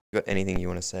Got anything you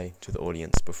want to say to the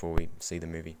audience before we see the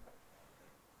movie?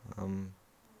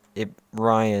 If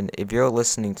Ryan, if you're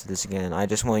listening to this again, I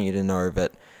just want you to know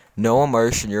that no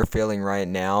emotion you're feeling right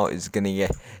now is gonna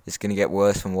get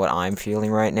worse than what I'm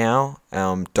feeling right now.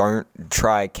 Don't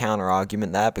try counter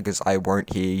argument that because I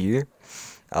won't hear you.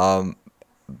 Yeah,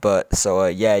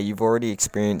 you've already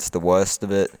experienced the worst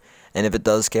of it, and if it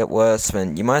does get worse,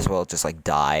 then you might as well just like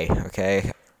die. Okay,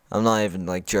 I'm not even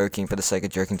like joking for the sake of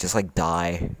joking. Just like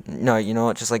die. No, you know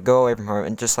what? Just like go away from home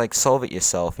and just like solve it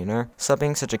yourself. Stop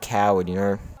being such a coward.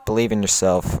 Believe in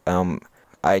yourself.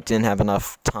 I didn't have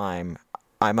enough time.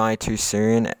 Am I too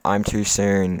soon? I'm too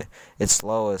soon. It's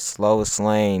Lois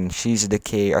Lane. She's the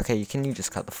key. Okay, can you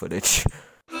just cut the footage?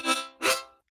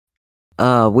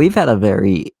 We've had a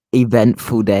very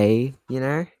eventful day,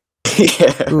 Yeah.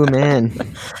 Ooh, man,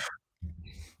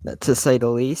 to say the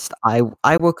least. I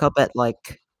woke up at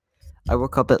like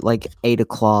 8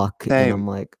 o'clock, and I'm Same.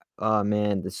 like, oh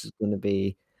man, this is gonna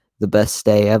be the best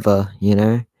day ever,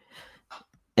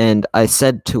 And I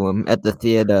said to him at the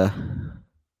theater,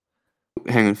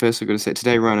 Hang on, first I've got to say,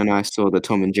 today Ryan and I saw the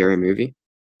Tom and Jerry movie.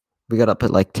 we got up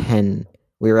at like 10.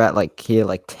 We were at like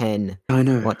 10 I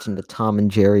know. watching the Tom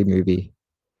and Jerry movie,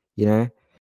 you know?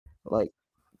 Like,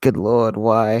 good lord,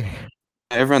 why?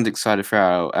 Everyone's excited for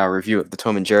our review of the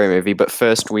Tom and Jerry movie, but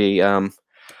first we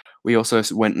also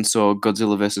went and saw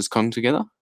Godzilla vs Kong together.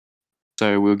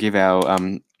 So we'll give our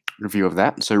review of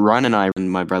that. So Ryan and I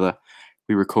and my brother,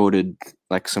 we recorded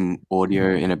like some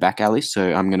audio in a back alley,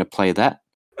 so I'm gonna play that.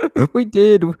 We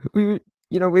did. We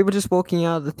were just walking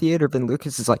out of the theater, and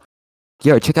Lucas is like,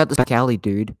 yo, check out this back alley,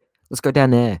 dude. Let's go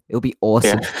down there. It'll be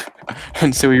awesome. Yeah.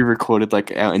 And so we recorded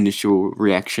like our initial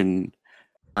reaction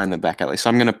in the back alley.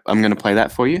 So I'm gonna play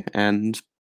that for you, and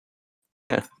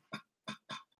yeah.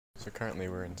 So currently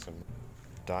we're in some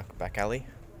dark back alley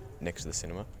next to the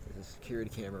cinema. There's a security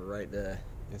camera right there.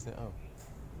 Is it? Oh.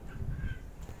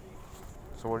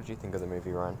 So what did you think of the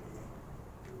movie, Ryan?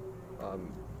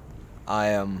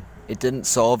 It didn't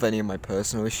solve any of my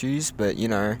personal issues, but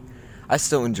I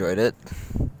still enjoyed it,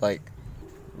 like,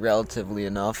 relatively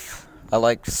enough. I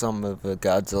liked some of the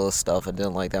Godzilla stuff. I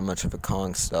didn't like that much of the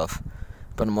Kong stuff,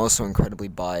 but I'm also incredibly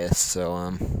biased.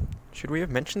 So should we have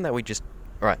mentioned that we just?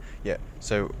 Right. Yeah.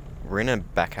 So we're in a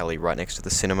back alley right next to the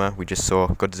cinema. We just saw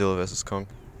Godzilla vs Kong.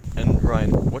 And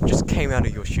Ryan, what just came out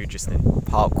of your shoe just then?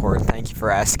 Popcorn. Thank you for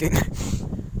asking.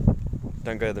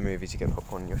 Don't go to the movies, you get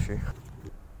popcorn in your shoe.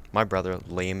 My brother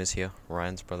Liam is here.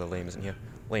 Ryan's brother Liam isn't here.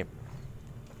 Liam.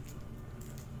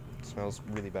 It smells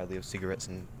really badly of cigarettes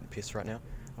and piss right now.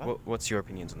 What's your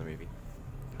opinions on the movie?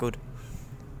 Good.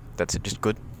 That's it, just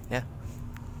good? Yeah.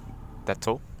 That's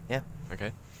all? Yeah.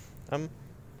 Okay.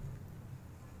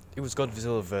 It was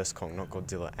Godzilla vs Kong, not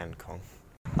Godzilla and Kong.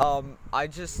 I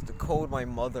just called my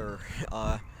mother.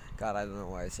 God, I don't know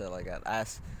why I said it like that.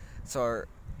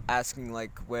 Asking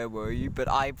like, where were you? But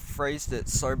I phrased it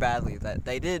so badly that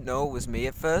they didn't know it was me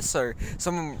at first. So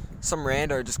some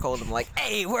rando just called them like,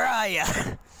 "Hey, where are ya?"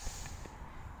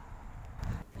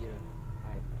 Yeah,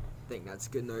 I think that's a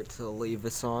good note to leave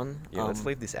this on. Yeah, let's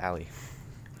leave this alley.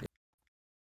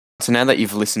 So now that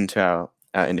you've listened to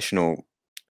our initial,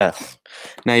 now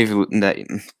you've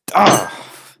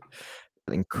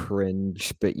And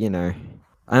cringe, but I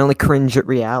only cringe at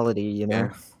reality. Yeah.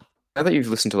 Now that you've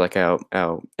listened to like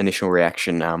our initial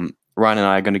reaction, Ryan and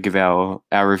I are going to give our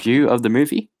review of the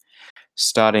movie,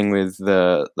 starting with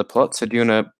the plot. So do you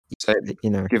want to say,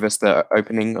 give us the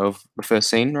opening of the first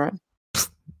scene, right?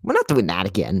 We're not doing that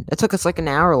again. It took us like an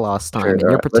hour last time, Sure, and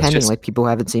you're pretending like people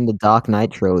haven't seen the Dark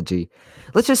Knight trilogy.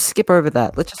 Let's just skip over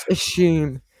that. Let's just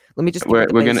assume. Let me just. We're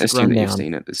going to assume that you've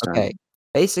seen it this time. Okay.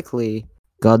 Basically,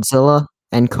 Godzilla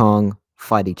and Kong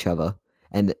fight each other,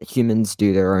 and humans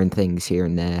do their own things here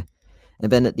and there.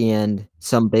 And then at the end,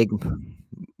 some big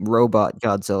robot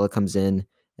Godzilla comes in,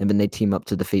 and then they team up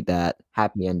to defeat that.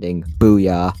 Happy ending.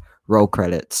 Booyah. Roll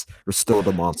credits. Restore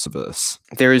the Monsterverse.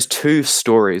 There is two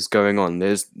stories going on.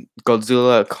 There's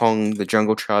Godzilla, Kong, the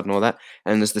Jungle Child, and all that,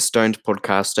 and there's the stoned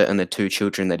podcaster and the two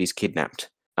children that he's kidnapped.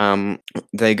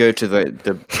 They go to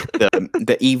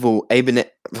the evil the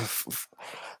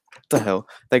hell?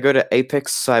 They go to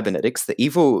Apex Cybernetics, the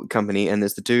evil company, and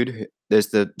there's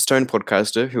the stone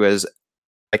podcaster who has,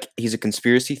 like, he's a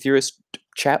conspiracy theorist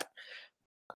chap.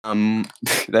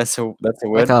 That's a word.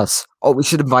 Like us. Oh, we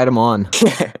should invite him on.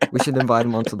 We should invite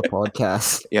him onto the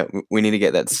podcast. Yeah, we need to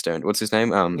get that stoned. What's his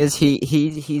name? Is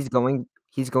he's going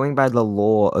by the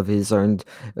law of his own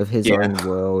own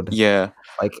world. Yeah.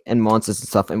 Like, and monsters and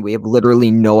stuff, and we have literally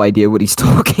no idea what he's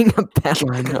talking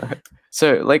about. I know.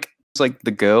 So, like, it's like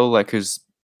the girl, like, who's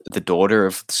the daughter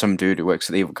of some dude who works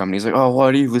at the evil company. He's like, "Oh,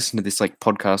 why do you listen to this like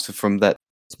podcast from that?"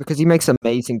 It's because he makes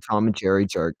amazing Tom and Jerry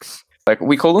jokes. Like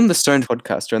we call him the stoned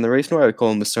podcaster, and the reason why we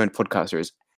call him the stoned podcaster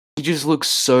is he just looks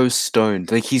so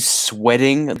stoned. Like he's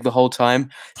sweating the whole time.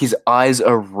 His eyes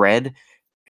are red.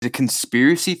 He's a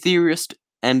conspiracy theorist,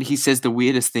 and he says the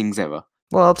weirdest things ever.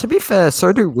 Well, to be fair,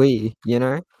 so do we, you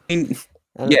know? I mean,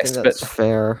 I don't yes, think that's but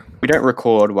fair. we don't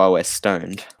record while we're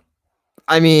stoned.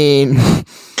 I mean,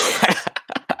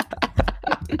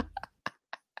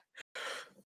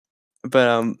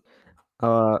 But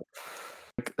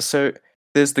so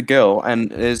there's the girl and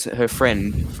there's her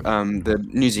friend, the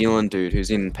New Zealand dude who's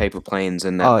in Paper Planes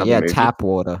and that oh other yeah, movie.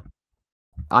 Tapwater.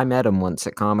 I met him once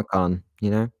at Comic-Con, you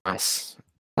know? Nice.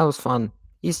 That was fun.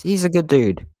 He's a good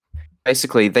dude.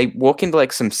 Basically, they walk into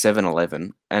like some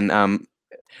 7-Eleven and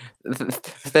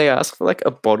they ask for like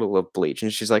a bottle of bleach,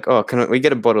 and she's like, "Oh, can we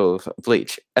get a bottle of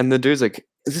bleach?" And the dude's like,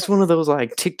 "Is this one of those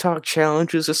like TikTok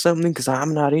challenges or something? Because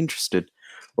I'm not interested."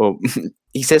 Or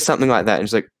he says something like that, and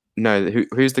she's like, "No,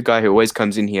 who's the guy who always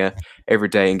comes in here every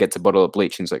day and gets a bottle of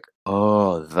bleach?" And he's like,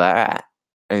 "Oh, that."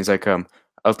 And he's like,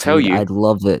 I'll tell Dude, you." I'd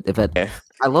love it if it. Yeah.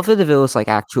 I love it if it was like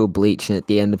actual bleach, and at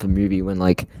the end of a movie when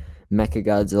like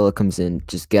Mechagodzilla comes in,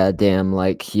 just goddamn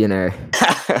like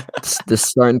the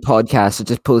Stone podcast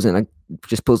just pulls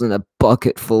in a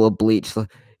bucket full of bleach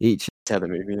each. That's how the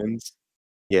movie ends.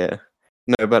 Yeah.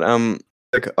 No, but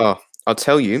like, oh, I'll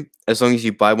tell you, as long as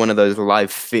you buy one of those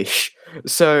live fish.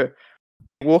 So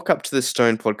walk up to the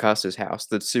Stone Podcaster's house,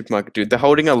 the supermarket dude. They're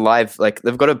holding a live, like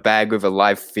they've got a bag with a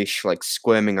live fish, like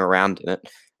squirming around in it,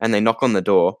 and they knock on the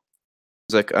door.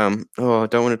 He's like, oh, I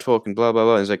don't want to talk, and blah blah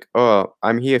blah. He's like, oh,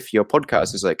 I'm here for your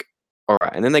podcast. He's like, all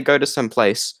right, and then they go to some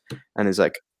place, and he's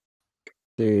like,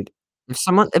 Dude, if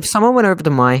someone went over to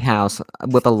my house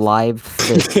with a live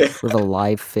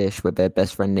fish with their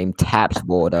best friend named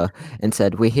Tapswater and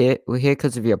said, we're here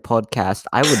because of your podcast,"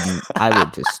 I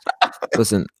would just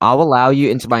listen. I'll allow you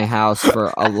into my house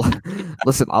for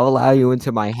I'll allow you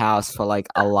into my house for like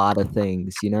a lot of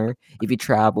things, you know. If you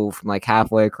travel from like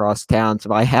halfway across town to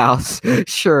my house,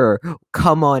 sure,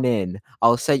 come on in.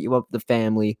 I'll set you up with the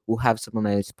family. We'll have some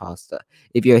nice pasta.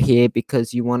 If you're here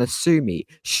because you want to sue me,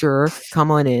 sure, come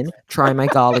on in, try my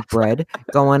garlic bread,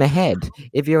 go on ahead.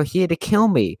 If you're here to kill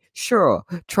me, sure,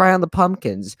 try on the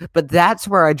pumpkins. But that's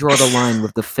where I draw the line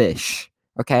with the fish,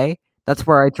 okay? That's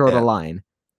where I draw the Yeah. line.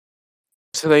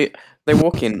 So they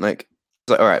walk in like,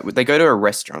 it's like, all right, they go to a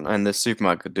restaurant, and the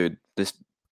supermarket dude, this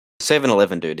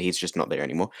 7-Eleven dude, he's just not there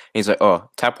anymore. And he's like, "Oh,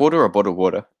 tap water or bottled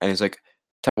water?" And he's like,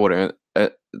 "Tap water."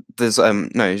 There's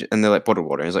no, and they're like, "Bottled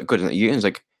water." And he's like, "Good." And you? And he's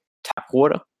like, "Tap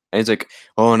water." And he's like,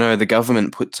 "Oh no, the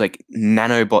government puts like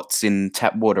nanobots in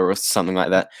tap water or something like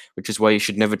that, which is why you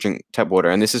should never drink tap water."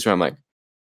 And this is where I'm like,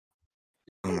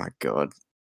 "Oh my god!"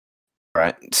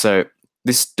 Right. So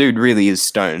this dude really is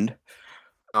stoned.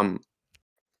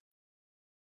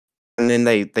 And then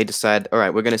they decide, all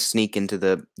right, we're going to sneak into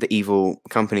the evil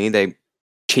company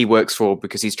he works for,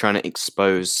 because he's trying to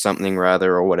expose something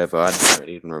rather or whatever. I don't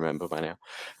even remember by now.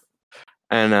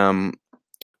 And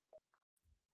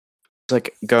it's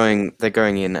like they're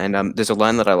going in, and there's a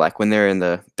line that I like when they're in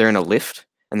a lift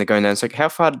and they're going down. It's like, how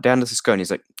far down does this go? And he's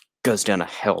like, goes down to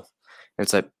hell. And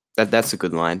it's like that's a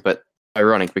good line, but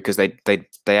ironic because they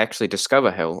actually discover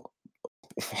hell,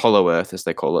 Hollow Earth as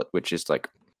they call it, which is like,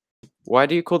 why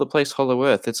do you call the place Hollow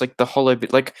Earth? It's like the hollow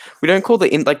bit. Like we don't call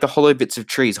the hollow bits of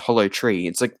trees hollow tree.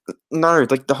 It's like no,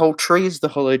 like the whole tree is the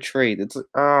hollow tree. It's like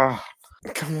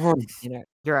come on. You know,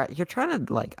 you're trying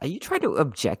to like, are you trying to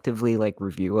objectively like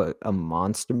review a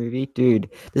monster movie, dude?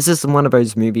 This is one of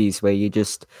those movies where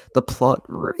the plot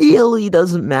really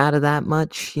doesn't matter that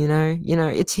much. You know,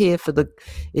 it's here for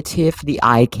the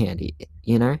eye candy.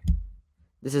 You know,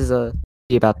 this is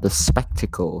about the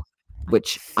spectacle,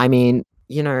 which I mean,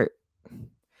 you know,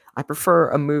 I prefer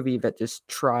a movie that just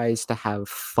tries to have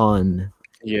fun.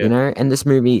 Yeah. You know, and this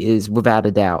movie is without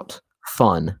a doubt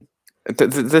fun.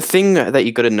 The thing that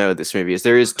you got to know of this movie is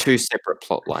there is two separate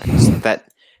plot lines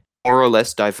that more or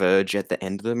less diverge at the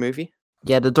end of the movie.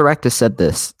 Yeah, the director said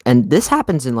this, and this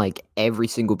happens in like every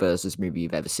single Versus movie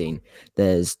you've ever seen.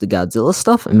 There's the Godzilla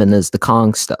stuff, and then there's the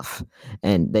Kong stuff,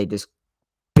 and they just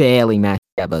barely match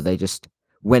together. They just,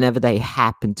 whenever they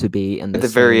happen to be in At the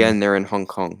very end, they're in Hong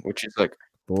Kong, which is like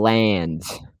land.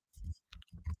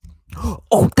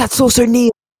 Oh, that's also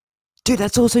neon, dude.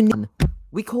 That's also neon.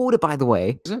 We called it, by the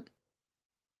way. Is it?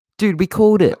 Dude, we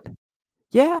called it.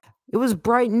 Yeah, it was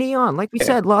bright neon, like we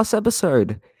said last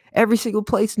episode. Every single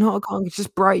place in Hong Kong is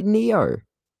just bright neo.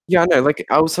 Yeah, I know. Like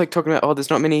I was like talking about, oh,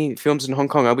 there's not many films in Hong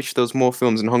Kong. I wish there was more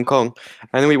films in Hong Kong.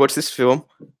 And then we watch this film,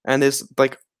 and there's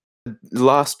like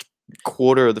last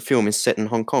quarter of the film is set in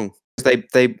Hong Kong.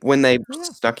 They when they Yeah.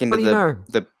 stuck into What do you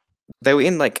know? they were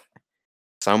in like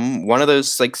one of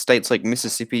those like states like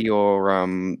Mississippi or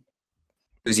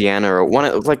Louisiana or one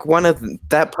of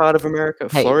that part of America,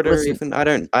 Hey, Florida listen. even. I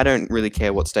don't really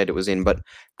care what state it was in, but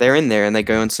they're in there and they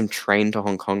go on some train to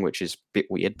Hong Kong, which is a bit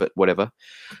weird, but whatever.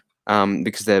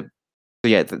 Because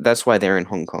that's why they're in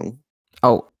Hong Kong.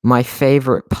 Oh, my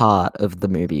favorite part of the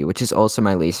movie, which is also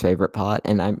my least favorite part,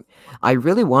 and I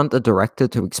really want the director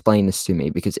to explain this to me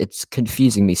because it's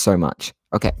confusing me so much.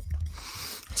 Okay.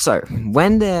 So,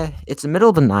 it's the middle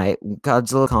of the night,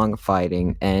 Godzilla Kong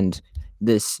fighting, and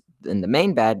the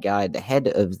main bad guy, the head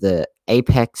of the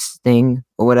Apex thing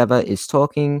or whatever, is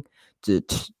talking to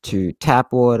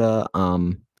Tapwater,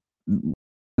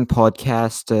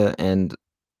 podcaster, and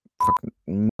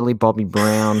Millie Bobby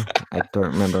Brown. I don't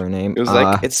remember her name. It was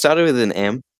like it started with an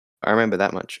M. I remember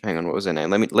that much. Hang on, what was her name?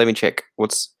 Let me check.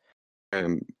 What's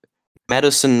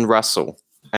Madison Russell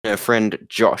and her friend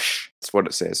Josh. That's what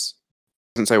it says.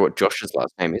 It doesn't say what Josh's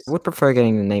last name is. I would prefer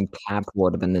getting the name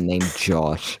Tapwater than the name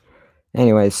Josh.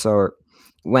 Anyway, so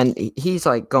when he's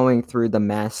like going through the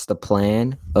master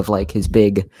plan of like his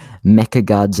big Mecha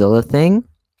Godzilla thing,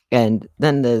 and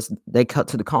then they cut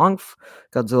to the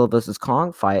Godzilla versus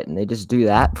Kong fight, and they just do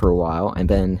that for a while, and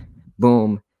then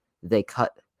boom, they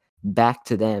cut back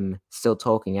to them still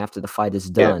talking after the fight is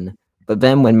done. Yeah. But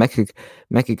then when Mecha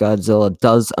Godzilla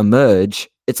does emerge,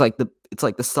 it's like the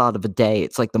start of a day.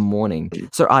 It's like the morning.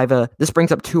 So either this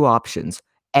brings up two options.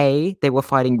 A, they were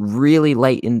fighting really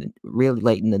late in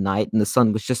the night and the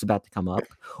sun was just about to come up.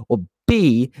 Or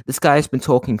B, this guy's been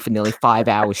talking for nearly 5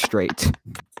 hours straight.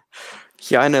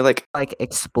 Yeah, I know, like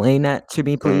explain that to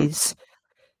me, please.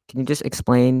 Can you just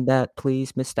explain that,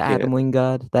 please, Mr. Adam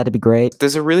Wingard? That'd be great.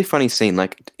 There's a really funny scene,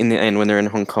 like, in the end when they're in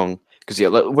Hong Kong. Because,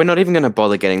 we're not even going to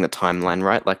bother getting the timeline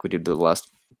right, like we did the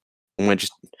last. We're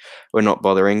not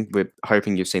bothering. We're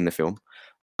hoping you've seen the film.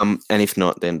 And if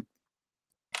not, then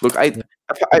look,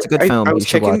 it's a good film. I was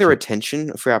checking the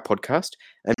retention for our podcast,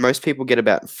 and most people get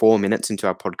about 4 minutes into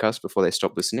our podcast before they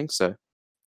stop listening. So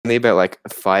only about like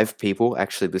 5 people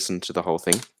actually listen to the whole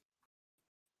thing.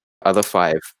 Other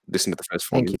 5 listen to the first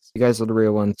 4 minutes. Thank you. You guys are the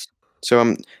real ones.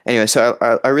 So anyway, so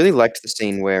I really liked the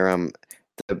scene where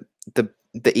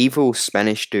the evil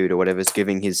Spanish dude or whatever is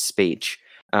giving his speech,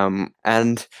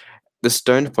 and the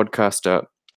stoned podcaster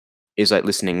is like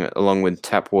listening along with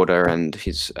Tapwater and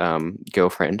his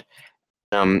girlfriend.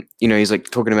 He's like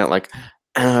talking about like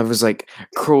I was like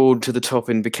crawled to the top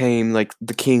and became like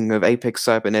the king of Apex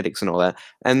Cybernetics and all that.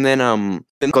 And then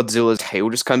Godzilla's tail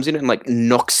just comes in and like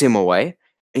knocks him away.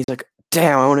 And he's like,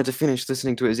 damn, I wanted to finish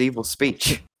listening to his evil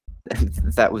speech.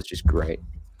 That was just great.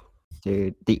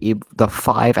 Dude, the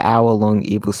 5-hour-long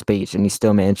evil speech, and he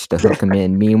still managed to hook him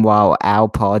in. Meanwhile, our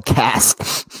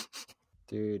podcast.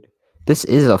 Dude, this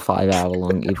is a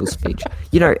 5-hour-long evil speech.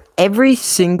 Every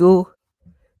single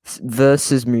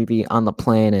versus movie on the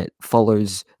planet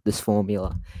follows this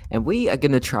formula, and we are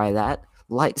gonna try that.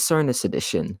 Light Sonus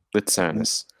edition. With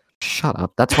Sonus. Shut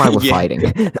up. That's why we're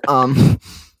fighting.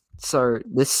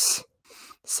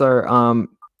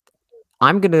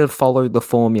 I'm gonna follow the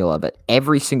formula that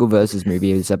every single versus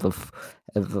movie has ever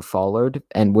followed,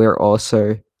 and we're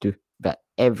also do that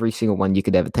every single one you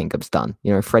could ever think of's done.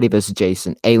 Freddy versus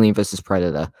Jason, Alien versus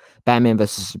Predator, Batman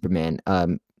versus Superman,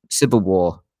 Civil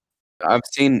War. I've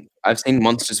seen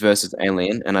Monsters versus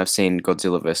Alien, and I've seen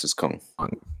Godzilla versus Kong.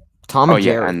 Tom and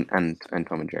Jerry. and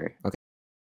Tom and Jerry. Okay.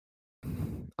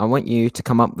 I want you to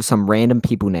come up with some random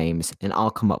people names, and I'll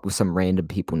come up with some random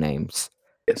people names.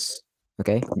 Yes.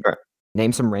 Okay. Right.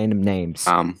 Name some random names.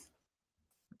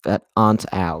 That aren't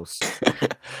ours.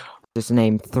 Just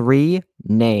name 3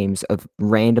 names of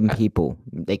random people.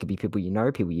 They could be people you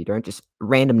know, people you don't. Just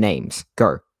random names.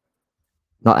 Go.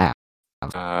 Not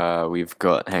ours. We've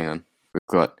got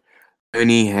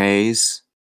Ernie Hayes,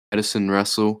 Edison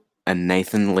Russell, and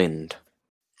Nathan Lind.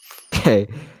 Okay.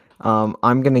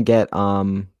 I'm gonna get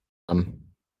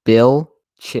Bill.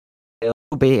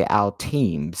 Will be our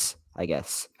teams, I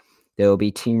guess. There will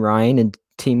be Team Ryan and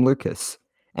Team Lucas.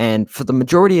 And for the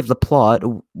majority of the plot,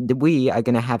 we are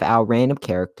going to have our random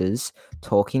characters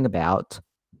talking about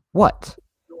what?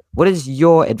 What is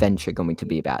your adventure going to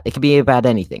be about? It could be about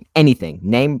anything. Anything.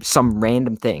 Name some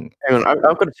random thing. Hang on, I've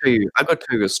got to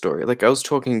tell you a story. Like, I was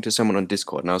talking to someone on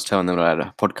Discord, and I was telling them that I had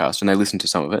a podcast, and they listened to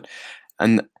some of it.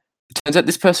 And it turns out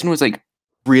this person was like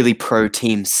really pro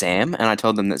Team Sam, and I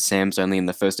told them that Sam's only in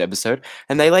the first episode,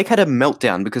 and they like had a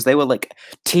meltdown because they were like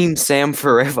Team Sam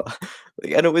forever.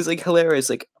 And it was like hilarious.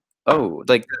 Like, oh,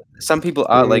 like some people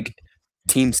are like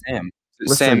Team Sam.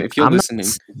 Listen, Sam, if you're listening,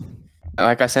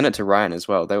 like I sent it to Ryan as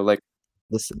well. They were like,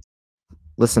 listen,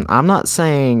 Listen, I'm not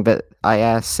saying that I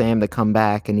asked Sam to come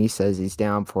back and he says he's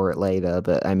down for it later,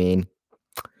 but I mean,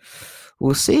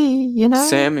 we'll see, you know?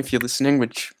 Sam, if you're listening,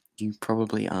 which you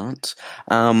probably aren't,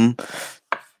 come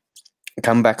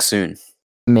back soon.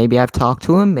 Maybe I've talked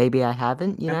to him, maybe I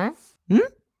haven't, you know?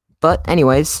 But,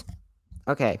 anyways,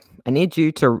 okay, I need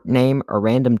you to name a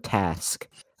random task,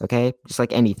 okay? Just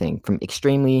like anything, from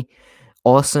extremely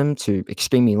awesome to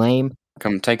extremely lame.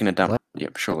 Come taking a dump. What?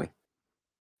 Yep, surely.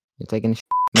 You're taking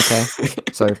a okay?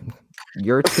 So,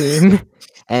 your team,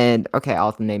 and okay,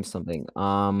 I'll name something.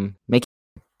 Make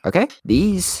okay.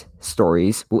 These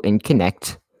stories will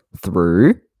connect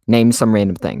through name some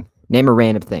random thing. Name a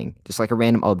random thing, just like a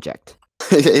random object.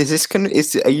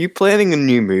 Are you planning a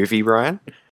new movie, Ryan?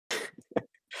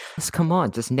 Just come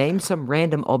on, just name some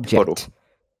random Bottle. object.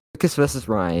 Lucas versus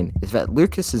Ryan is that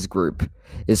Lucas's group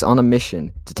is on a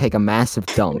mission to take a massive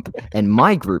dump, and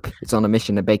my group is on a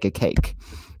mission to bake a cake.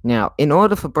 Now, in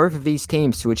order for both of these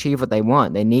teams to achieve what they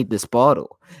want, they need this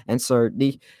bottle. And so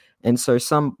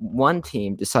one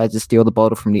team decides to steal the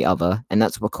bottle from the other, and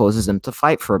that's what causes them to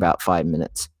fight for about 5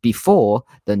 minutes before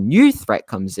the new threat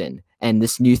comes in. And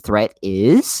this new threat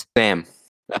is Sam.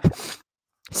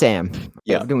 Sam.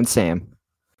 Yeah. We're doing Sam.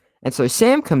 And so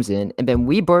Sam comes in, and then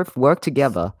we both work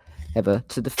together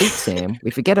to defeat Sam. We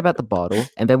forget about the bottle,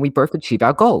 and then we both achieve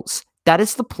our goals. That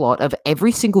is the plot of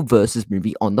every single versus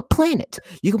movie on the planet.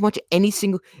 You can watch any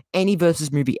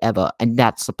versus movie ever, and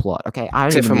that's the plot. Okay, I don't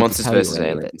Except even for need to Monsters tell you vs. any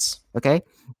of it, Aliens. okay,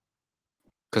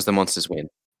 Because the monsters win.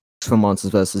 for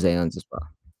Monsters vs. Aliens as well.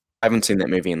 I haven't seen that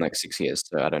movie in like 6 years,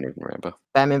 so I don't even remember.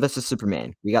 Batman vs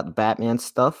Superman. We got the Batman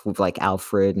stuff with like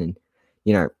Alfred and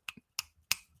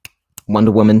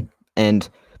Wonder Woman, and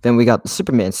then we got the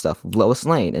Superman stuff with Lois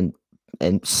Lane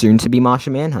and soon to be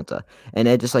Martian Manhunter, and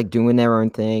they're just like doing their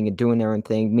own thing and doing their own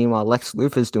thing. Meanwhile, Lex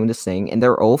Luthor's doing this thing, and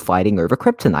they're all fighting over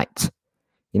kryptonite,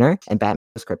 and Batman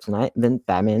has kryptonite, and then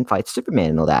Batman fights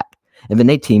Superman and all that, and then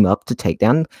they team up to take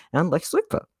down Lex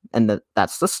Luthor, and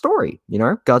that's the story.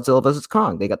 Godzilla versus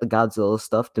Kong. They got the Godzilla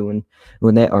stuff doing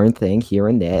their own thing here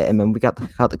and there, and then we got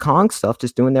the Kong stuff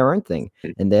just doing their own thing,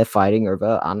 and they're fighting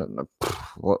over I don't know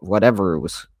whatever it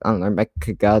was. I don't know,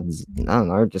 Mechagods. I don't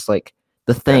know, just like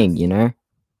the thing,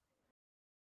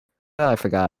 Oh, I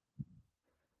forgot.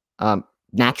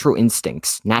 Natural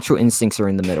instincts. Natural instincts are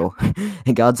in the middle.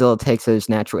 And Godzilla takes those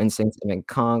natural instincts, and then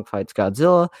Kong fights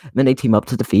Godzilla, and then they team up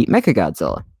to defeat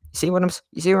Mechagodzilla. You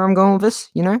see where I'm going with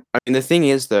this, I mean, the thing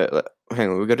is that,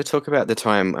 hang on, we've got to talk about the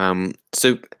time,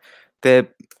 so they're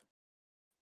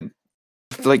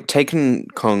like taking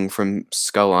Kong from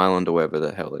Skull Island or wherever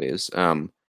the hell it is, to,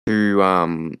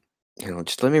 hang on,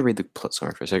 just let me read the plot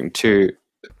summary for a second,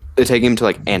 they're taking him to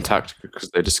like Antarctica because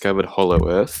they discovered Hollow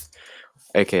Earth,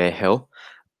 aka Hell.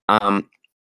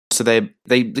 So they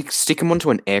like, stick him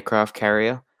onto an aircraft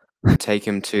carrier and take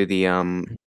him to the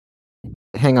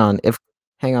Hang on, if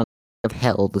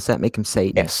Hell, does that make him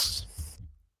Satan? yes.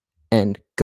 And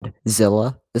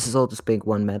Godzilla? This is all just big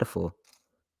one metaphor.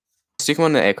 Stick him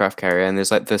on the aircraft carrier, and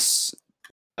there's like this,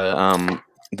 the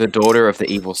daughter of the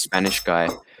evil Spanish guy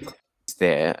is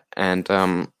there, and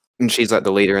she's like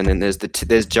the leader, and then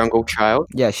there's Jungle Child.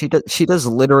 Yeah, she does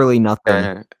literally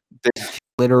nothing.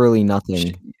 Literally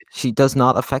nothing. She does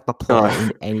not affect the plot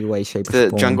in any way, shape, or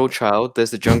form. Jungle Child.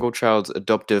 There's the Jungle Child's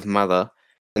adoptive mother,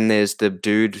 and there's the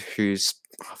dude who's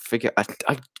I forget. I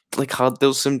like hard. There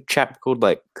was some chap called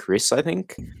like Chris, I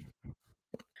think. Is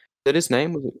that his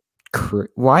name? Was it?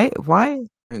 Why?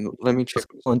 Let me check.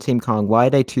 On Team Kong, why are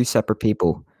they two separate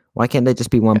people? Why can't they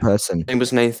just be one person? His name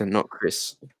was Nathan, not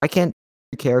Chris. Why can't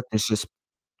two characters just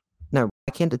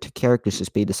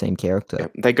be the same character? Yeah.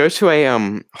 They go to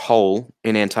a hole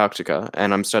in Antarctica,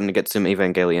 and I'm starting to get some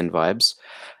Evangelion vibes.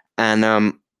 And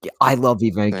yeah, I love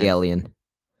Evangelion.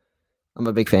 I'm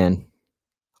a big fan.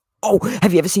 Oh,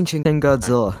 have you ever seen Shin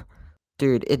Godzilla?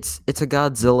 Dude, it's a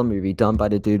Godzilla movie done by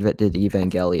the dude that did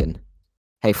Evangelion.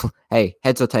 Hey,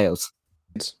 heads or tails?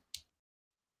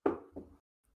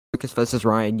 Lucas versus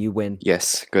Ryan, you win.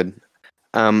 Yes, good.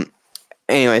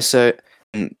 Anyway, so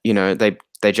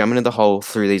they jump into the hole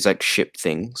through these like ship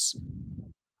things.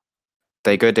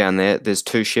 They go down there. There's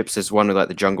two ships. There's one with like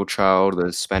the Jungle Child,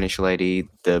 the Spanish lady,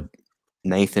 the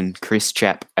Nathan Chris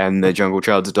chap, and the Jungle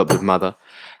Child's adopted mother.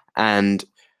 And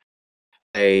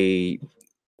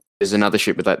there's another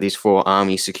ship with like these 4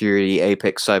 army security,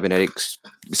 Apex cybernetics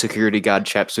security guard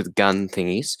chaps with gun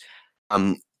thingies.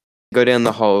 Go down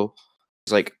the hole.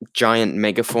 There's like giant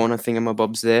megafauna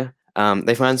thingamabobs there.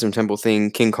 They find some temple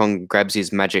thing. King Kong grabs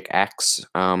his magic axe.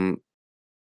 And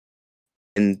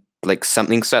like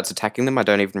something starts attacking them. I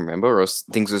don't even remember, or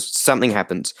something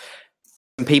happens.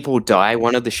 Some people die.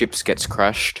 One of the ships gets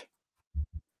crushed.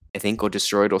 I think, or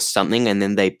destroyed or something, and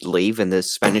then they leave, and the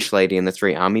Spanish lady and the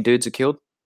 3 army dudes are killed.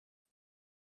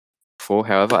 4,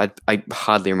 however, I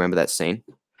hardly remember that scene.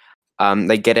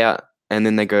 They get out, and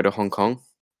then they go to Hong Kong.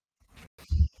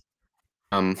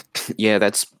 Yeah,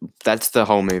 that's the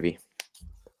whole movie.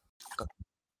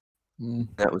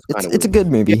 That was kind of It's a good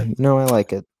movie. You know, I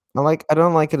like it. I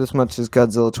don't like it as much as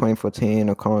Godzilla 2014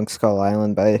 or Kong Skull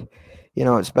Island, but you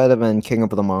know, it's better than King of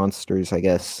the Monsters, I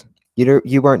guess.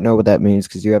 You won't know what that means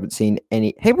because you haven't seen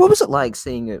any. Hey, what was it like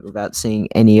seeing it without seeing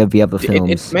any of the other It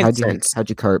films? made sense. How'd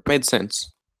you cope? Made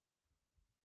sense.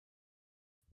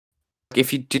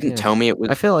 If you didn't Yeah. tell me it was,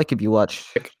 I feel like if you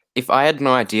watch, if I had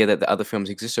no idea that the other films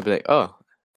existed, I'd be like, oh,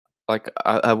 like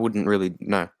I wouldn't really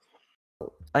know.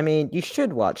 I mean, you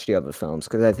should watch the other films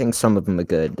because I think some of them are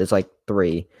good. There's like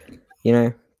 3, you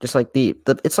know, just like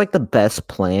it's like the best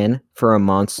plan for a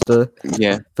monster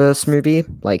Yeah, verse movie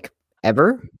like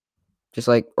ever. Just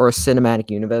like or a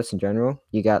cinematic universe in general.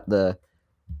 You got the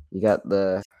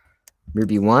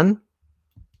movie 1,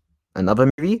 another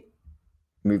movie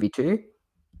 2,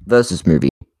 versus movie,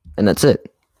 and that's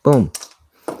it. Boom.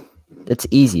 That's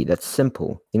easy. That's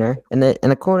simple, you know.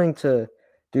 And according to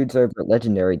dudes over at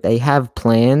Legendary, they have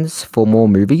plans for more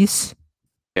movies.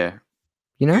 yeah.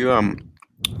 You know.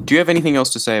 Do you have anything else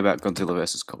to say about Godzilla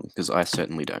vs Kong? Because I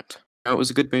certainly don't. No, it was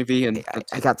a good movie, and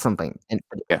I got something. And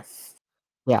Yeah.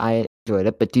 yeah, I enjoyed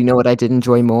it. But do you know what I did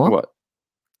enjoy more? What?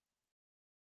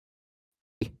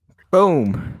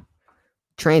 Boom.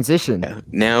 Transition. Yeah.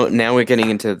 Now we're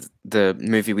getting into the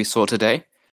movie we saw today,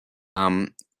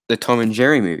 the Tom and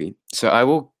Jerry movie. So I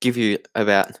will give you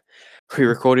we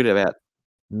recorded about.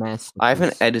 Masterpiece. I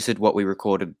haven't edited what we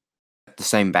recorded at the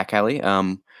same back alley.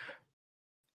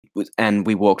 And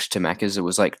we walked to Macca's. It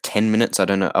was like 10 minutes. I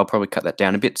don't know. I'll probably cut that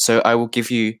down a bit. So I will give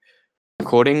you a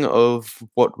recording of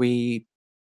what we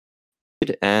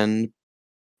did and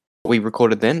what we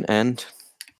recorded then, and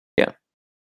yeah,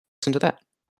 listen to that.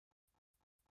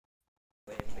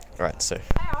 Right, so Hey,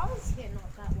 I was here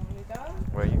not that long ago.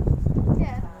 where are you?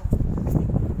 Yeah.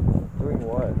 Doing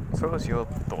what? So what was your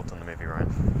thoughts on the movie,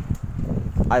 Ryan?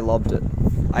 I loved it.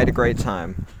 I had a great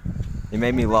time. It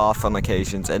made me laugh on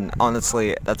occasions, and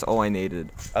honestly, that's all I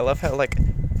needed. I love how like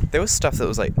there was stuff that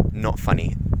was like not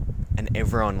funny, and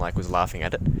everyone like was laughing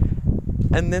at it,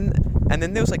 and then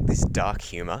there was like this dark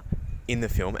humor in the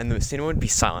film, and the cinema would be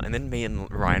silent, and then me and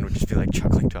Ryan would just be like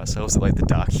chuckling to ourselves at like the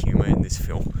dark humor in this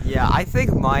film. Yeah, I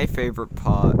think my favorite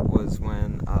part was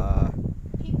when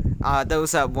there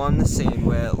was that one scene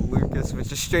where Lucas was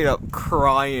just straight up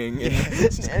crying, and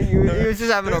he was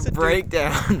just having a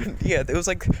breakdown. Yeah, there was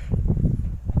like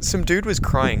some dude was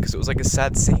crying because it was like a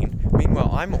sad scene.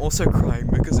 Meanwhile, I'm also crying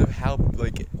because of how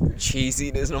like cheesy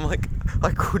it is, and I'm like,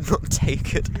 I could not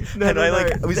take it,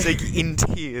 I was like in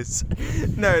tears.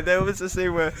 No, there was a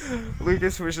scene where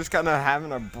Lucas was just kind of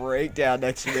having a breakdown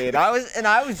next to me, and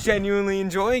I was genuinely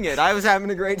enjoying it. I was having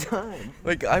a great time.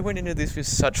 Like, I went into this with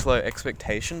such low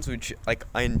expectations, which, like,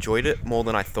 I enjoyed it more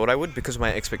than I thought I would because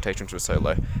my expectations were so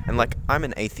low. And, like, I'm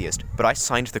an atheist, but I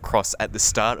signed the cross at the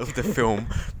start of the film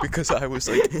because I was,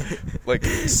 like,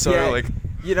 so, Yeah. like...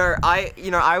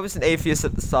 I was an atheist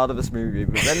at the start of this movie,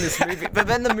 but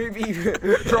then the movie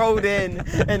rolled in,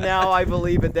 and now I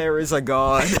believe that there is a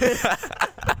God.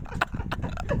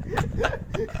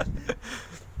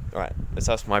 Alright, let's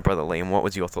ask my brother Liam, what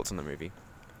was your thoughts on the movie?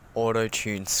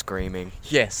 Auto-tune screaming.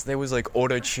 Yes, there was, like,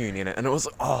 auto-tune in it, and it was,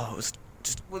 it was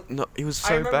just... No, it was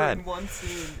so bad. In one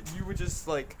scene, you were just,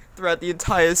 like, throughout the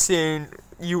entire scene,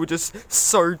 you were just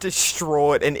so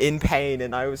distraught and in pain,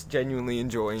 and I was genuinely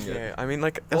enjoying it. Yeah, I mean,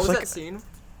 like... What was like, that scene?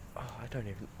 Oh, I don't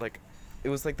even... Like, it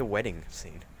was, like, the wedding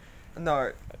scene.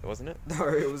 No, Wasn't it?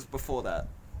 it was before that.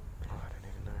 Oh, I don't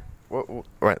even know.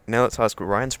 Right, now let's ask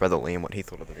Ryan's brother Liam what he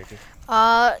thought of the movie.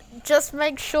 Just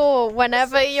make sure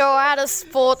whenever you're at a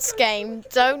sports game,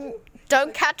 don't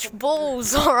catch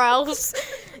balls or else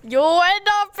you'll end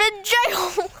up in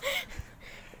jail.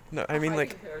 No, I mean,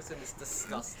 like... comparison is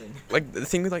disgusting. Like, the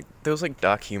thing with, like, there was, like,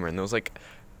 dark humor, and there was, like...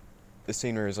 The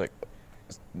scene where he was,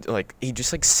 like, he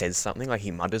just, like, says something, like,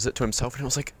 he mutters it to himself, and I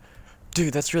was like...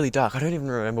 Dude, that's really dark. I don't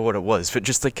even remember what it was, but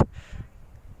just, like...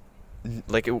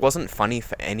 Like, it wasn't funny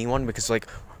for anyone, because, like...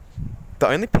 The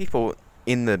only people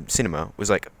in the cinema was,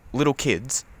 like, little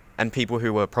kids... And people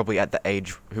who were probably at the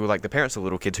age, who were like the parents of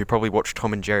little kids, who probably watched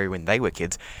Tom and Jerry when they were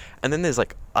kids. And then there's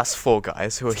like us 4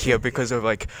 guys who are here because of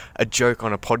like a joke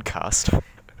on a podcast.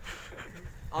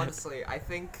 Honestly, I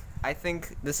think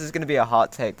this is gonna be a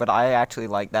hot take, but I actually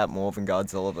like that more than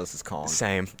Godzilla vs Kong.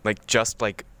 Same. Like, just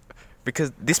like...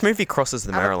 Because this movie crosses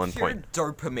the Maryland point.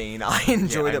 Dopamine, I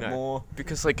enjoyed I it know. more.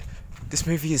 Because, like, this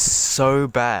movie is so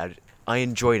bad. I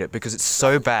enjoyed it because it's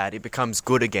so bad it becomes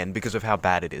good again because of how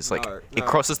bad it is. Like No, it no.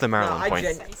 crosses the Maryland I point.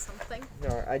 Say something.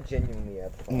 No, I genuinely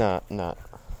had fun. No.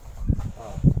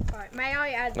 Right, may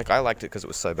I add? Like I liked it because it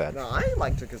was so bad. No, I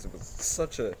liked it because it was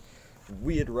such a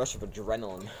weird rush of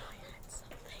adrenaline.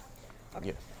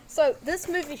 So this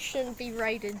movie shouldn't be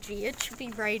rated G. It should be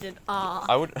rated R.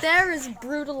 I would- There is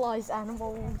brutalized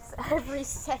animals every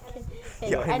second.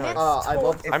 Yeah, I and know. it's I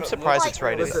love- torture. I'm surprised it's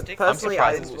rated. Listen, I'm personally,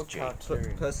 surprised it was G.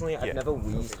 Personally, I've Yeah. never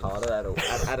wheezed harder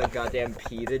at a goddamn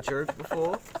Peter joke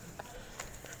before.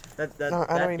 That No,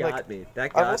 I mean, got like, me.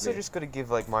 That got I've also me. just got to give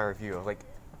like my review of like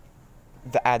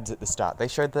the ads at the start. They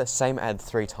showed the same ad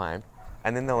 3 times,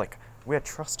 and then they're like, "We're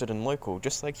trusted and local,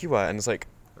 just like you are," and it's like,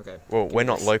 Okay. well, we're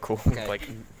not local. Okay. Like,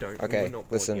 don't. Okay, we're not born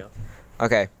listen. here.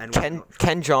 Okay. And we're Ken not-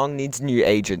 Ken Jeong needs a new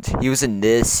agent. He was in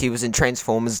this. He was in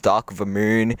Transformers: Dark of the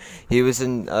Moon. He was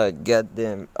in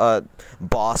goddamn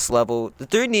Boss Level. The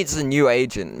dude needs a new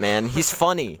agent, man. He's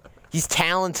funny. He's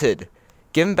talented.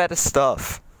 Give him better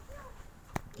stuff.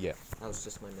 Yeah. That was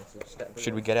just my message.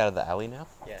 Should we get out of the alley now?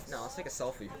 Yes. No, let's take a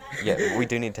selfie. Yeah, we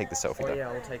do need to take the selfie. though.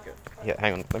 I'll take it. Yeah,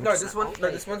 hang on. Let me No, just- this one. No,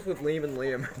 this one's with Liam and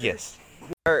Liam. Yes.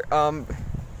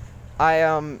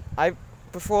 I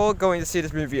before going to see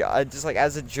this movie, I just like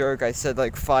as a joke, I said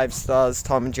like 5 stars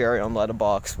Tom and Jerry on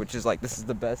Letterboxd, which is like this is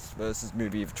the best versus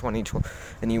movie of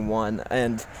 2021.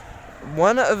 And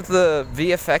one of the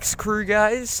VFX crew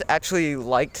guys actually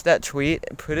liked that tweet,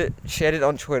 shared it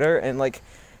on Twitter, and like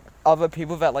other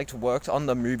people that like worked on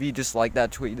the movie just liked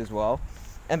that tweet as well.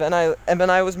 And then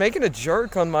I was making a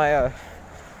joke on my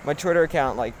my Twitter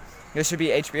account like. This should be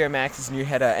HBO Max's new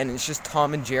header, and it's just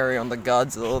Tom and Jerry on the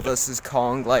Godzilla vs.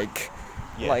 Kong, like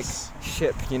Yes.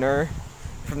 ship, you know,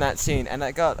 from that scene. And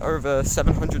I got over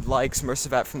 700 likes, most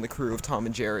of that from the crew of Tom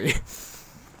and Jerry. That's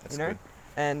you know? good.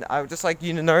 And I would just like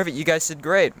you to know that you guys did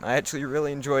great. I actually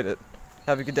really enjoyed it.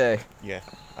 Have a good day. Yeah.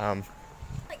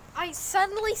 Like, I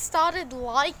suddenly started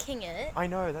liking it. I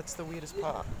know that's the weirdest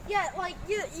part. Yeah, like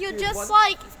you're Dude, just one-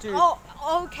 like, dude. oh,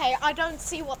 okay, I don't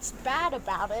see what's bad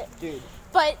about it. Dude.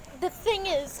 But the thing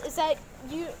is that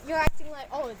you're acting like,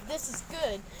 oh, this is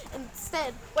good.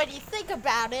 Instead, when you think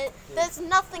about it, there's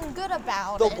nothing good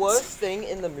about The it. worst thing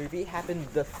in the movie happened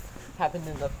in the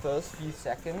first few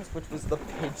seconds, which was the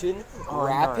pigeon Oh, no.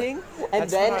 rapping, and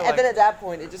That's then when I, and then like- at that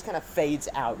point it just kind of fades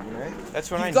out, you know.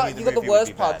 That's when You I got knew you got the movie would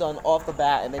worst be part bad. done off the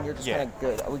bat, and then you're just Yeah. kind of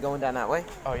good. Are we going down that way?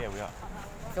 Oh yeah, we are.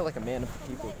 I feel like a man of the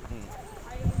people.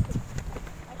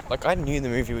 Like I knew the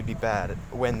movie would be bad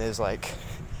when there's like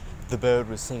the bird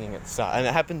was singing at the start, and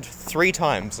it happened 3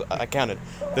 times. I counted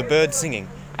the bird singing,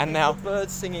 and now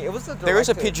Birds singing. It was the director. There is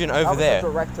a pigeon That over was there. The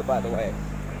director, by the way.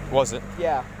 was it?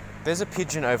 Yeah. There's a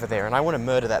pigeon over there, and I want to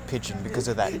murder that pigeon because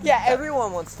of that. Yeah.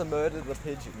 Everyone wants to murder the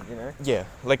pigeon, you know. Yeah,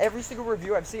 like Every single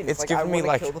review I've seen, It's like given I me, want to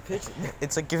like- kill the pigeon.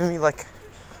 it's like giving me like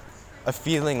a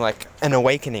feeling, like an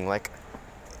awakening. Like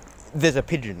there's a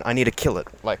pigeon, I need to kill it.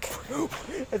 Like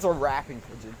It's a rapping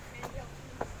pigeon.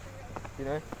 You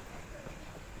know?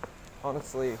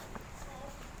 Honestly,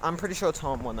 I'm pretty sure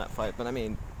Tom won that fight, but I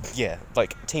mean, yeah,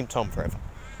 like Team Tom forever.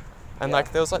 And Yeah.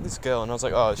 like there was like this girl, and I was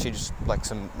like, oh, she just like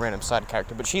some random side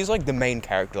character, but she's like the main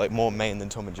character, like more main than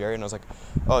Tom and Jerry. And I was like,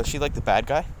 oh, is she like the bad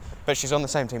guy? But she's on the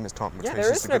same team as Tom, which yeah, means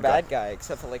there she's is the no good guy. bad guy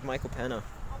except for like Michael Pena.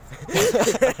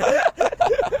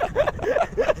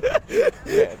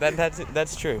 Yeah,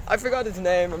 that's true. I forgot his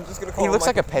name. I'm just gonna call He him looks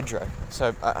like a Michael Pedro,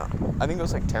 so I think it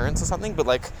was like Terrence or something. But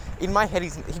like in my head,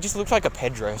 he just looks like a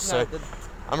Pedro. So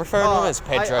I'm referring to him as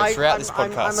Pedro throughout this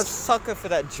podcast. I'm a sucker for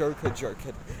that Joker joke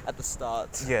at the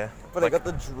start. Yeah, But like, I got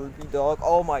the droopy dog.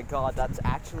 Oh my god, that's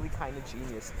actually kind of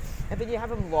genius. And then you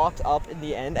have him locked up in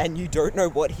the end, and you don't know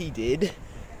what he did.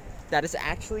 That is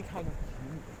actually kind of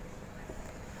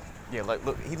yeah, like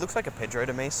look, he looks like a Pedro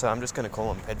to me, so I'm just gonna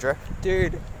call him Pedro.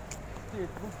 Dude,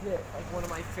 legit, like one of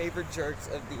my favorite jokes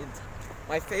of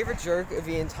my favorite joke of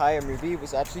the entire movie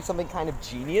was actually something kind of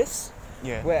genius.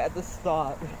 Yeah. Where at the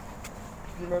start,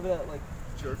 you remember that like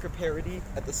Joker parody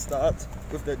at the start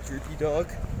with the droopy dog?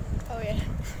 Oh yeah.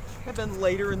 And then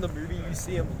later in the movie, you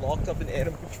see him locked up in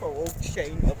animal control,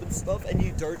 chained up and stuff, and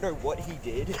you don't know what he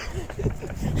did.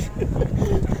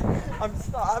 I'm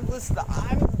just gonna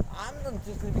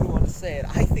be the one to say it.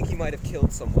 I think he might have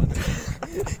killed someone.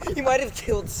 He might have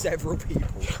killed several people.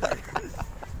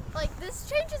 Like, this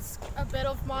changes a bit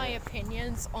of my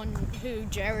opinions on who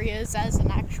Jerry is as an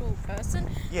actual person.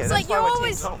 Yeah, it's that's like why you're we're Team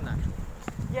always Tom.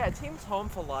 Yeah, Team Tom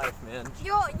for life, man.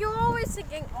 you're always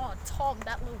thinking, oh, Tom,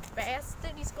 that little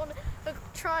bastard, he's gonna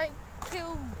try and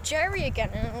kill Jerry again,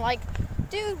 and I'm like,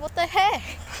 dude, what the heck?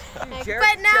 Like, Jerry-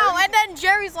 but now, Jerry- and then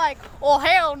Jerry's like, oh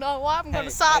hell no, I'm gonna Hey,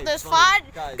 start hey, this funny,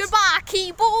 fight. guys. Goodbye,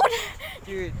 keyboard.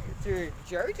 Dude, Dude,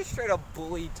 Jerry just straight up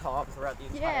bullied Tom throughout the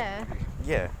entire Yeah. movie.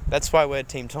 Yeah, that's why we're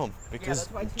Team Tom, because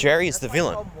Jerry is the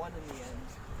villain. Tom won in the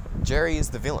end. Jerry is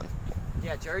the villain.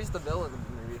 Yeah, Jerry's the villain of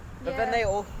the movie. But Yeah. then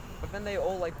they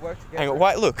all like work together. Hang on,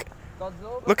 why? Look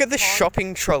Godzilla at the versus Kong-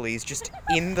 shopping trolleys just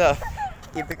in the.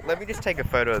 Let me just take a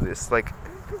photo of this. Like,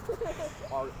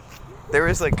 Oh, there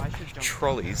is like I should jump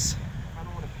trolleys I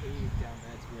don't want to pee down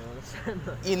there, to be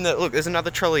honest. in the. Look, there's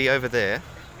another trolley over there.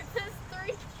 There's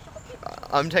 3.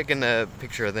 I'm taking a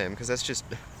picture of them because that's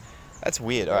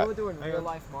weird. All We're right. doing real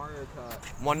life Mario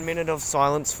Kart. 1 minute of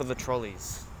silence for the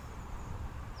trolleys.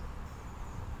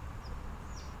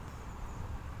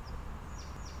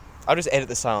 I'll just edit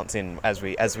the silence in as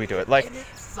we do it. Like,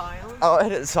 Silence. I'll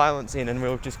edit the silence in and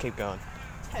we'll just keep going.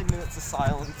 10 minutes of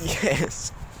silence.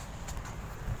 Yes.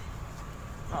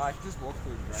 Oh, I can just walk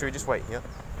through. Should we just wait here?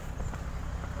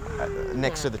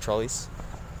 Next to the trolleys.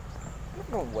 I'm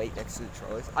not gonna wait next to the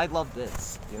trolleys. I love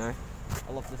this, you know?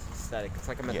 I love this aesthetic. It's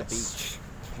like I'm at the Yes.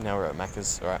 beach. Now we're at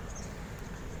Macca's. All right.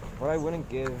 What I wouldn't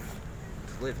give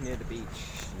to live near the beach,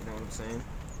 you know what I'm saying?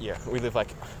 Yeah, we live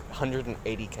like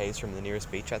 180 k's from the nearest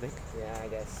beach, I think. Yeah, I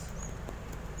guess.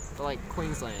 But like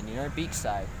Queensland, you know,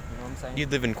 beachside, you know what I'm saying? You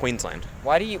live in Queensland.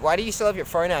 Why do you still have your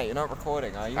phone out? You're not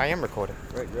recording, are you? I am recording.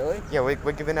 Wait, really? Yeah, we're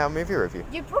giving our movie review.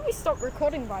 You'd probably stop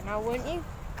recording by now, wouldn't you?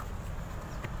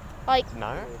 Like,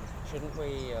 No, Shouldn't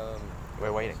we,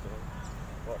 we're waiting.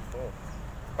 what for? All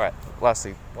right.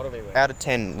 Lastly, What are we waiting? out of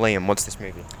 10, Liam, what's this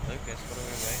movie? Lucas, what are we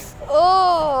waiting?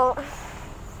 oh,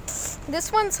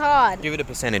 this one's hard. Give it a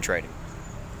percentage rating.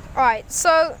 Alright,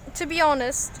 so to be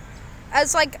honest,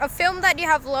 as like a film that you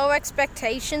have low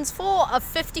expectations for, a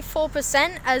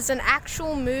 54%. As an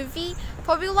actual movie,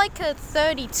 probably like a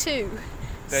 32.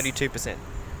 32%.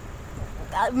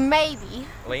 Maybe.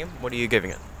 Liam, what are you giving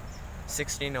it?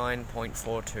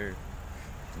 69.42.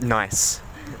 Nice.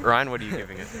 Ryan, what are you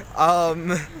giving it?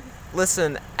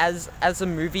 Listen, as a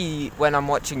movie, when I'm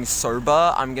watching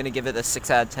sober, I'm gonna give it a 6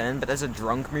 out of 10, but as a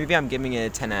drunk movie, I'm giving it a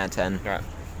 10 out of 10. All right.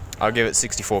 I'll give it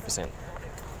 64%.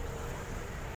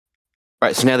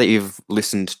 Right, so now that you've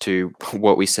listened to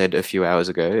what we said a few hours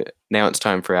ago, now it's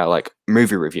time for our like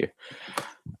movie review.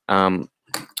 I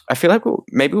feel like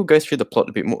maybe we'll go through the plot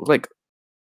a bit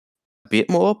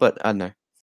more, but I don't know.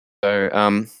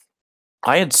 So,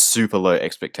 I had super low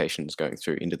expectations going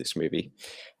through into this movie.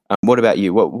 What about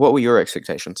you? What were your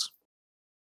expectations?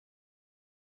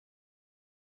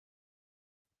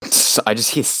 I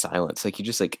just hear silence. Like you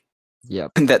just like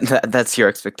Yep. that's your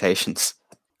expectations.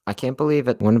 I can't believe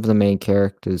that one of the main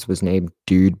characters was named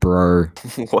Dude Bro.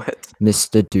 What?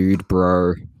 Mr. Dude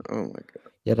Bro. Oh my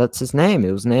god. Yeah, that's his name.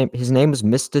 His name was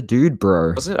Mr. Dude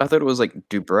Bro. Was it? I thought it was like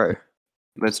Dubro.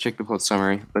 Let's check the plot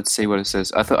summary. Let's see what it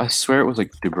says. I swear it was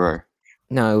like Dubro.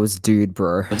 No, it was Dude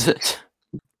Bro. Was it?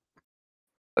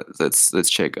 Let's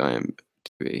check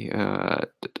IMDb.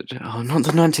 Oh, not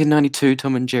the 1992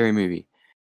 Tom and Jerry movie.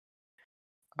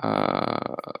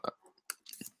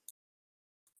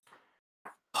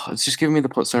 It's just giving me the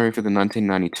plot summary for the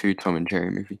 1992 Tom and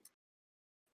Jerry movie.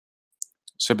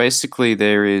 So basically,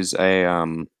 there is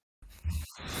a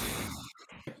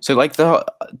So like the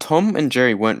Tom and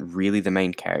Jerry weren't really the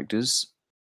main characters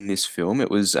in this film. It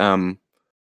was the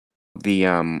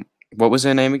what was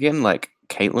her name again? Like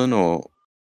Caitlin or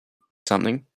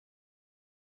something.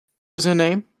 What was her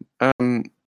name? Kayla.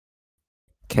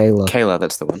 Kayla,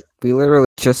 that's the one. We literally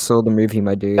just saw the movie,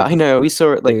 my dude. I know, we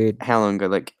saw it like Dude. how long ago?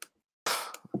 Like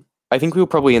I think we were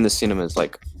probably in the cinemas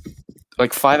like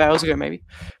 5 hours ago maybe.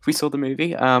 We saw the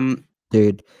movie.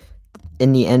 Dude,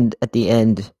 at the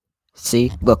end,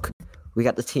 see, look, we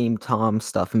got the Team Tom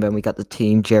stuff, and then we got the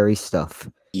Team Jerry stuff.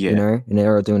 Yeah. You know, and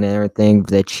they're all doing their thing with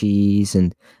their cheese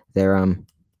and their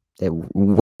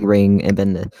ring, and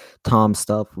then the Tom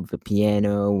stuff with the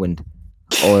piano and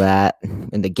all that,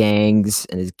 and the gangs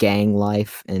and his gang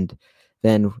life, and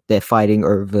then they're fighting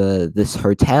over this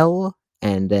hotel,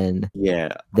 and then Yeah.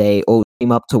 they all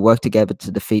team up to work together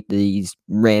to defeat these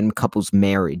random couple's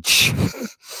marriage.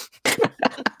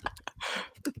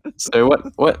 So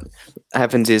what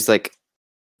happens is like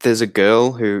there's a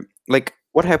girl who like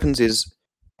what happens is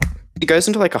she goes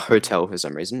into like a hotel for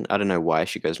some reason. I don't know why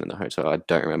she goes into the hotel. I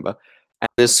don't remember. And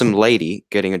there's some lady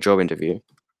getting a job interview.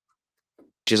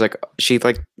 She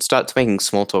starts making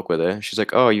small talk with her. She's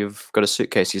like, "Oh, you've got a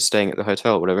suitcase. You're staying at the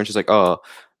hotel, whatever." And she's like, "Oh,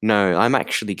 no, I'm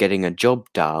actually getting a job,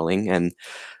 darling." And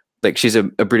like she's a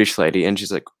British lady, and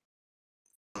she's like,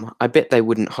 "I bet they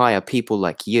wouldn't hire people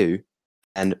like you."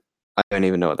 And I don't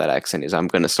even know what that accent is. I'm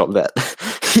going to stop that.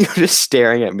 You're just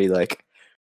staring at me like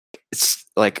it's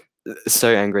like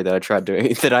so angry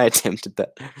that I attempted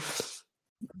that.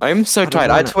 I'm so I don't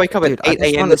tired. I had wanna- to wake up dude, at I 8 just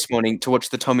a.m. wanna- this morning to watch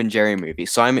the Tom and Jerry movie,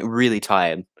 so I'm really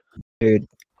tired. Dude,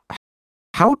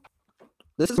 how?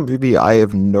 This is a movie I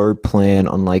have no plan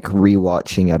on like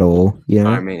rewatching at all. You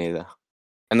know, No, me neither.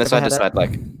 Unless Ever I had decide,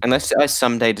 that? unless I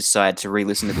someday decide to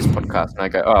re-listen to this podcast and I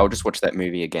go, oh, I'll just watch that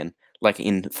movie again, like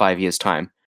in 5 years'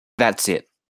 time. That's it.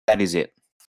 That is it.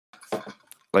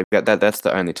 Like that's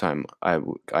the only time I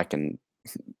can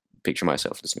picture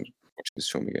myself listening to watch this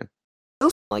film again.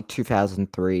 like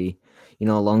 2003. You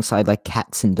know, alongside like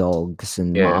Cats and Dogs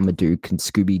and Yeah. Marmaduke and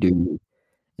Scooby Doo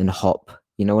and Hop.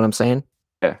 You know what I'm saying?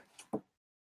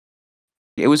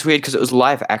 It was weird because it was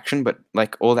live action, but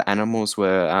like all the animals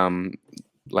were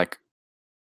like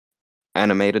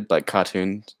animated, like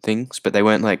cartoon things, but they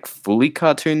weren't like fully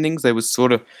cartoon things. They was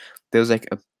sort of there was like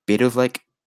a bit of like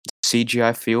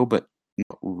CGI feel, but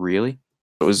not really.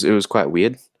 It was quite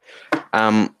weird.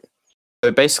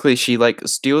 So basically, she like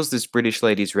steals this British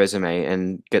lady's resume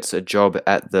and gets a job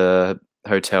at the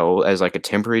hotel as like a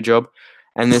temporary job.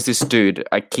 And there's this dude.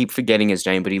 I keep forgetting his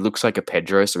name, but he looks like a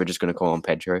Pedro, so we're just gonna call him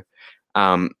Pedro.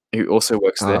 Who also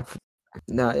works there.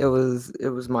 No, it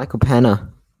was Michael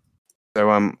Pena.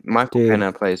 So Michael Dude.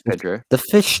 Pena plays Pedro. The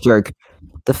fish joke.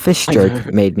 The fish I joke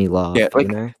know. made me laugh. Yeah, like,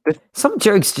 you know, the- some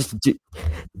jokes just do.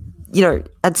 You know,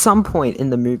 at some point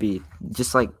in the movie,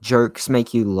 just like jokes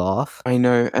make you laugh. I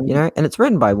know, and You know, and it's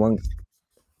written by one.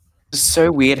 it's so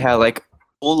weird how like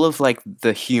all of like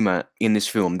the humor in this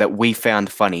film that we found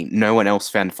funny, no one else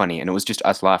found funny, and it was just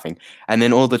us laughing. And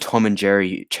then all the Tom and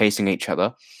Jerry chasing each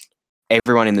other,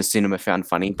 everyone in the cinema found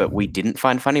funny, but we didn't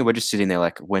find funny. We're just sitting there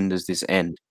like, when does this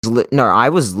end? No, I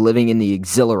was living in the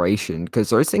exhilaration because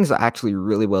those things are actually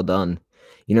really well done.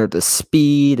 You know, the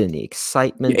speed and the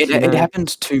excitement. It you know?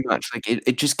 happened too much. Like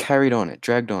it just carried on. It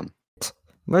dragged on.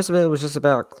 Most of it was just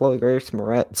about Chloe Grace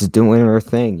Moretz doing her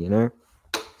thing, you know?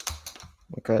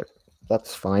 Okay,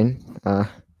 that's fine.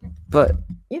 But,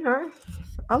 you know,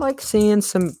 I like seeing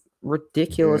some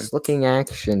ridiculous looking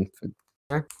action.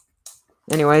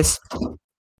 Anyways.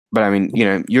 But I mean, you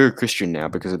know, you're a Christian now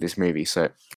because of this movie, so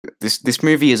this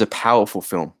movie is a powerful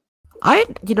film. I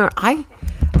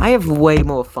have way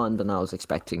more fun than I was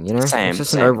expecting, you know? Same, It's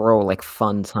just same. an overall, like,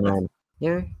 fun time. You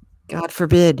know? God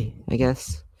forbid, I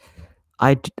guess.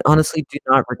 Honestly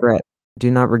do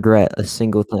not regret a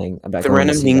single thing about The going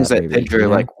to random see things that that movie, Pedro you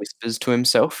know? like whispers to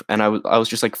himself, and I was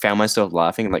just like found myself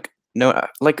laughing. Like no,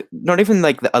 like not even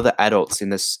like the other adults in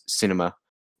this cinema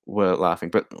were laughing.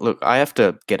 But look, I have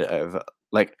to get it over.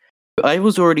 Like I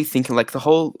was already thinking, like the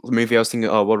whole movie, I was thinking,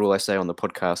 oh, what will I say on the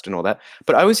podcast and all that.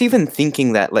 But I was even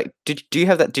thinking that, like, did you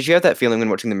have that? Did you have that feeling when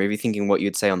watching the movie, thinking what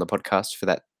you'd say on the podcast for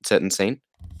that certain scene?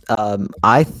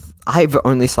 I've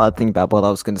only started thinking about what I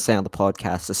was going to say on the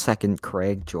podcast the second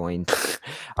Craig joined.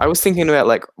 I was thinking about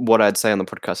like what I'd say on the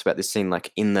podcast about this scene,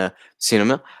 like in the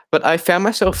cinema. But I found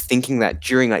myself thinking that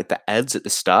during like the ads at the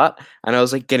start, and I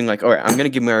was like getting like, all right, I'm gonna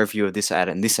give my review of this ad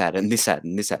and this ad and this ad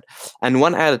and this ad. And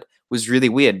one ad was really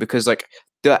weird because like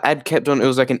the ad kept on. It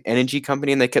was like an energy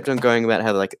company, and they kept on going about how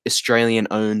they're like Australian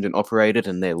owned and operated,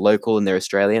 and they're local and they're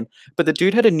Australian. But the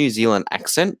dude had a New Zealand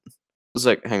accent. I was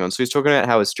like, hang on, so he's talking about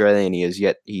how Australian he is,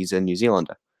 yet he's a New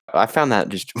Zealander. I found that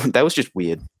just that was just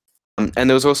weird. And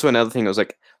there was also another thing. It was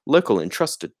like local and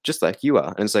trusted, just like you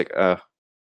are. And it's like,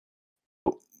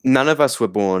 none of us were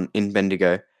born in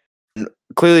Bendigo. And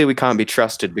clearly, we can't be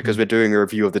trusted because we're doing a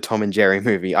review of the Tom and Jerry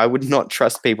movie. I would not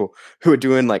trust people who are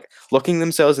doing like locking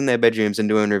themselves in their bedrooms and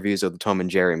doing reviews of the Tom and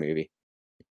Jerry movie.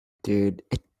 Dude,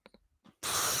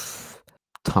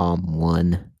 Tom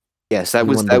won. Yes, that He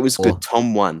was won that was before. good.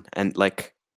 Tom won, and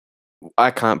like, I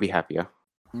can't be happier.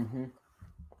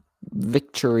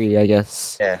 Victory, I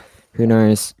guess. Yeah. Who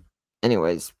knows?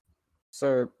 Anyways,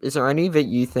 so is there any that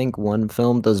you think one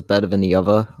film does better than the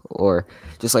other, or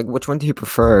just like which one do you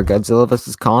prefer, Godzilla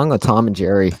vs Kong or Tom and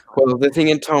Jerry? Well, the thing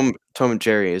in Tom and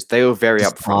Jerry is they were very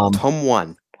Just upfront. Tom. Tom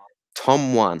won.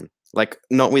 Tom won. Like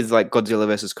not with like Godzilla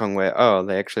versus Kong, where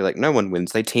they actually like no one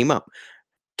wins. They team up.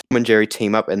 Tom and Jerry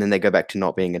team up, and then they go back to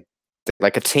not being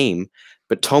a team.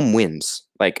 But Tom wins.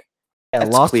 Like Yeah,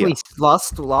 that's clear.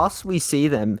 last we see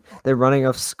them, they're running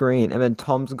off screen, and then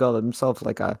Tom's got himself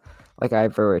like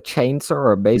either a chainsaw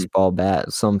or a baseball bat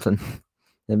or something,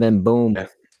 and then boom, Yeah.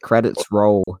 credits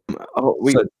roll. Oh,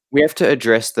 we have to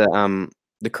address the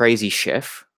crazy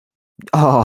chef.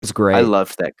 Oh, it's great. I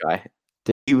loved that guy.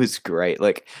 He was great.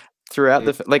 Like throughout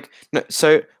the no.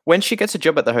 So when she gets a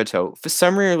job at the hotel, for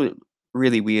some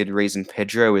really weird reason,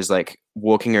 Pedro is like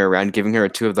walking her around, giving her a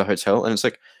tour of the hotel, and it's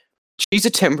like she's a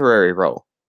temporary role.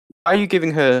 Why are you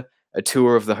giving her a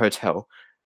tour of the hotel?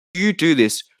 You do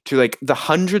this to like the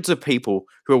hundreds of people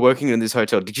who are working in this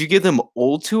hotel. Did you give them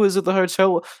all tours of the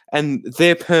hotel and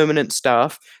their permanent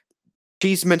staff?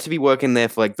 She's meant to be working there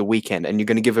for like the weekend, and you're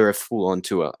going to give her a full-on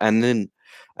tour. And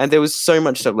there was so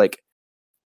much stuff. Like,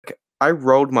 I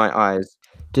rolled my eyes.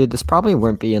 Dude, this probably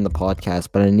won't be in the podcast,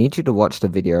 but I need you to watch the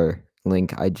video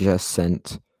link I just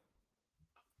sent.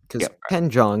 Because Yep. Ken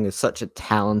Jeong is such a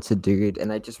talented dude,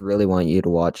 and I just really want you to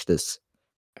watch this.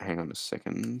 Hang on a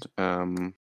second.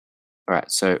 All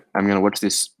right, so I'm going to watch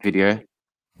this video.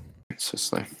 It's so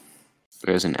slow.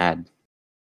 There's an ad.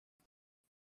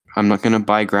 I'm not going to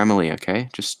buy Grammarly, okay?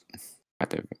 Just right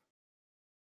there.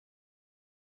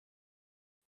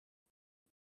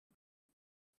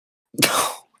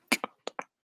 Oh, God.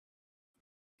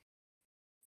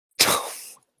 Oh,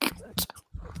 God.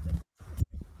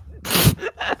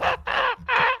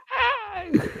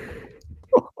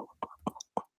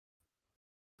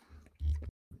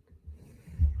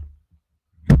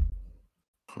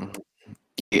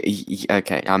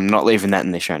 Okay, I'm not leaving that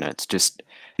in the show notes. Just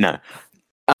no.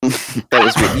 That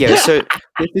was weird. Yeah. So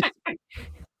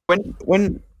when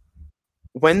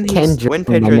Ken Jeong, my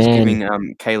Pedro's man. giving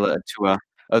Kayla a tour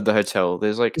of the hotel,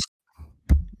 there's like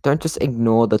Don't just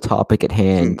ignore the topic at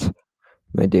hand,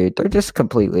 my dude. Don't just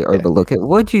completely overlook it.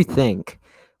 What do you think?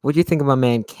 What do you think of my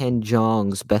man Ken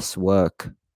Jeong's best work?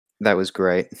 that was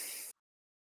great.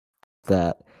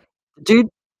 The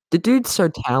dude's so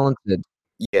talented.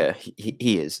 Yeah,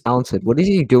 he is. Talented. What is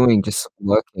he doing just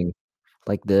working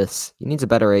like this? He needs a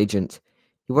better agent.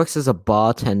 He works as a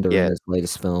bartender Yeah. in his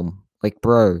latest film. Like,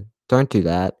 bro, don't do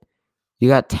that. You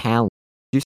got talent.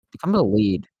 Just become a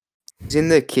lead. He's in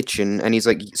the kitchen and he's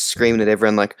like screaming at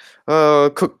everyone like, "Oh,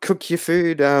 cook your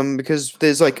food because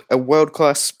there's like a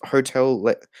world-class hotel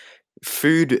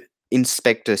food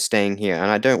inspector staying here and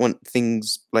I don't want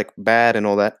things like bad and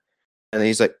all that." And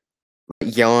he's like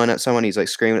yelling at someone, he's like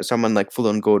screaming at someone like full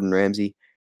on Gordon Ramsay,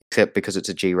 except because it's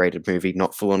a G-rated movie,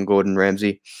 not full on Gordon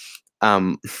Ramsay.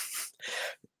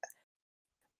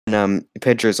 And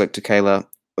Pedro's like to Kayla,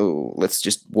 "Oh, let's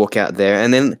just walk out there."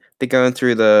 And then they're going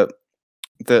through the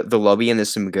lobby, and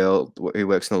there's some girl who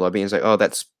works in the lobby, and is like, "Oh,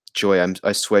 that's Joy.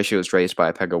 I swear she was raised by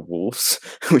a pack of wolves,"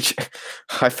 which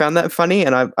I found that funny,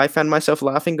 and I found myself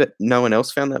laughing, but no one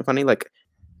else found that funny. Like,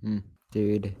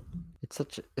 Dude, it's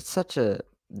such a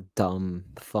dumb,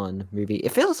 fun movie.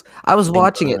 It feels. I was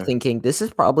watching it know. thinking this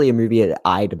is probably a movie that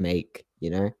I'd make. You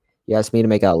know, you asked me to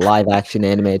make a live action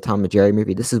animated Tom and Jerry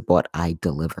movie. This is what I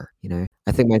deliver. You know,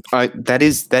 I think that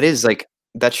is like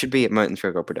that should be a Merton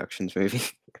Trego Productions movie.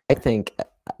 I think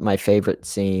my favorite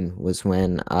scene was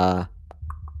when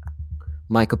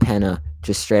Michael Pena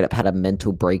just straight up had a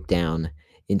mental breakdown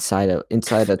inside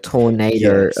a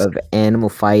tornado Yes. of animal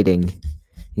fighting.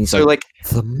 He's So like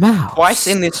the mouse. twice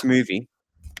in this movie,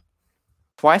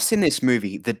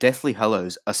 the Deathly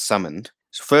Hallows are summoned.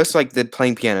 So first, like they're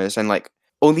playing pianos and like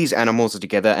all these animals are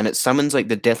together, and it summons like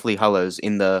the Deathly Hallows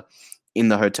in the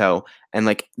hotel, and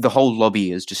like the whole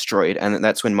lobby is destroyed, and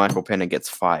that's when Michael Pena gets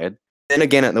fired. Then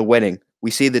again at the wedding,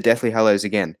 we see the Deathly Hallows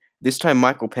again. This time,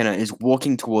 Michael Pena is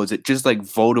walking towards it, just like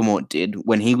Voldemort did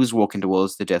when he was walking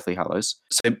towards the Deathly Hallows.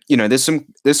 So you know, there's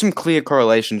some clear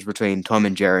correlations between Tom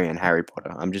and Jerry and Harry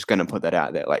Potter. I'm just gonna put that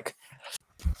out there. Like,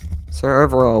 So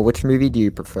overall, which movie do you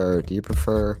prefer? Do you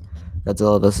prefer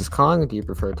Godzilla vs Kong, or do you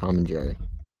prefer Tom and Jerry?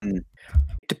 it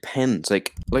depends.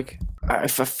 Like I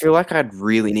feel like I'd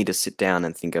really need to sit down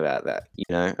and think about that. You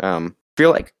know, feel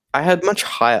like I had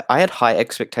high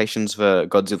expectations for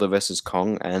Godzilla vs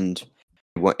Kong, and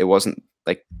it wasn't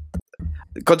like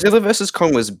Godzilla vs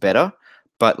Kong was better,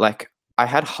 but like I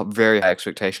had very high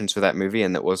expectations for that movie,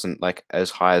 and it wasn't like as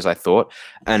high as I thought.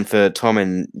 And for Tom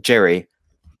and Jerry,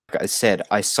 like I said,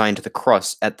 I signed the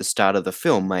cross at the start of the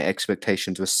film. My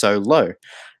expectations were so low,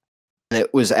 and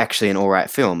it was actually an alright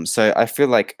film. So I feel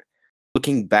like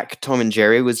looking back, Tom and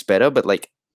Jerry was better, but like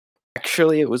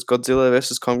actually, it was Godzilla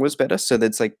vs Kong was better. So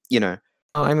that's like, you know,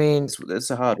 Oh, I mean, it's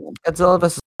a hard one. Godzilla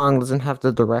vs Kong doesn't have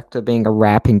the director being a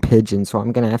rapping pigeon, so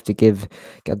I'm gonna have to give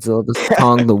Godzilla vs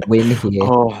Kong the win here.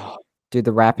 Oh, Dude,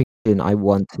 the rapping pigeon,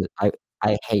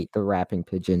 I hate the rapping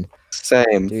pigeon.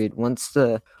 same. Dude, once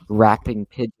the rapping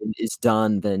pigeon is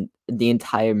done, then the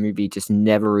entire movie just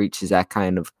never reaches that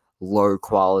kind of low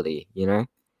quality, you know?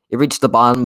 It reached the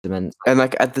bottom and And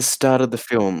like at the start of the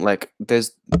film, like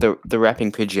there's the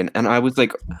rapping pigeon, and I was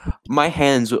like, my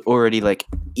hands were already like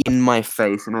in my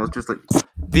face, and I was just like,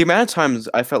 the amount of times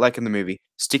I felt like in the movie,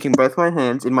 sticking both my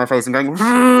hands in my face and going,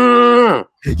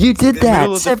 you did in the that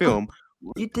middle of the film.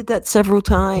 You did that several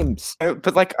times.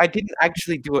 But like I didn't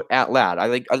actually do it out loud.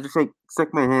 I just like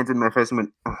stuck my hands in my face and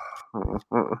went,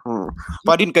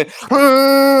 but I didn't go.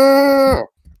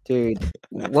 Dude,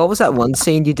 what was that one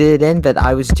scene you did in that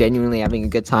I was genuinely having a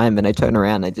good time, and I turn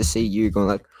around and I just see you going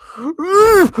like,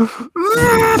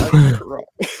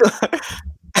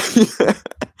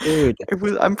 dude.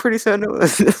 I'm pretty certain it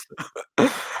was.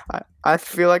 I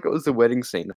feel like it was the wedding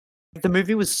scene. The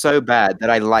movie was so bad that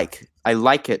I like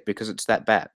it because it's that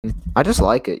bad. I just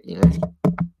like it, you know.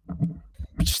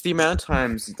 Just the amount of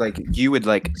times like you would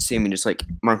like see me just like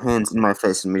my hands in my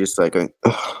face and me just like going.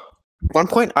 Ugh. At one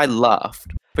point I laughed,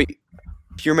 but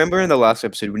if you remember in the last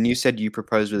episode when you said you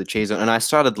proposed with a cheese on, and I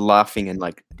started laughing in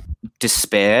like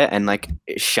despair and like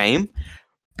shame.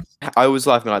 I was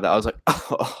laughing like that. I was like,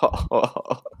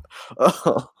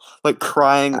 like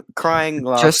crying,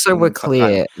 laughing. Just so we're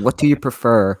clear, what do you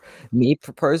prefer? Me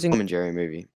proposing? Tom and Jerry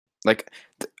movie. Like,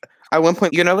 at one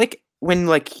point, you know, like when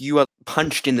like you are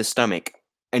punched in the stomach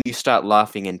and you start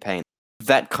laughing in pain.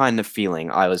 That kind of feeling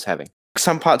I was having.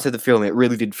 Some parts of the film, it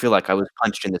really did feel like I was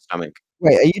punched in the stomach.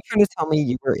 Wait, are you trying to tell me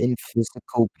you were in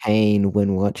physical pain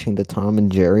when watching the Tom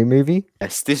and Jerry movie?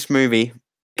 Yes, this movie.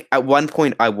 At one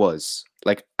point, I was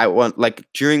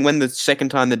during when the second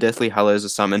time the Deathly Hallows are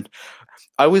summoned.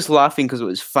 I was laughing because it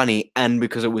was funny and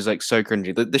because it was like so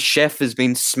cringy. The chef has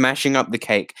been smashing up the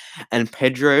cake, and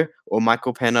Pedro or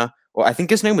Michael Pena, or I think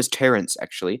his name was Terrence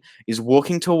actually, is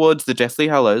walking towards the Deathly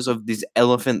Hallows of these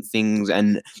elephant things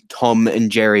and Tom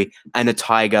and Jerry and a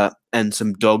tiger and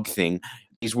some dog thing.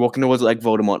 He's walking towards it like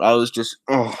Voldemort. I was just,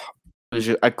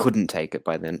 I couldn't take it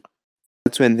by then.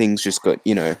 That's when things just got,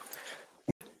 you know,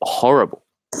 horrible.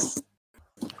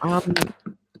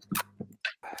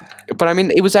 But I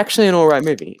mean, it was actually an alright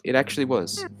movie. It actually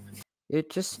was.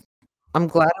 I'm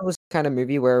glad it was the kind of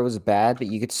movie where it was bad, but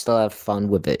you could still have fun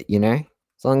with it, you know?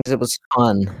 As long as it was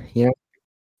fun, you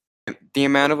know? The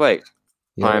amount of like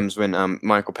Yeah. times when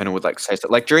Michael Pena would like say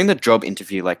stuff, like during the job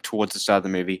interview, like towards the start of the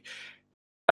movie,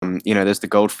 you know, there's the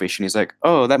goldfish, and he's like,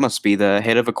 "Oh, that must be the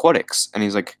head of aquatics," and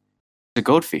he's like, "The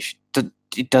goldfish,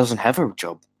 it doesn't have a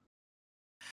job."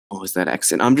 What was that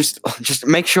accent? I'm just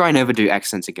make sure I never do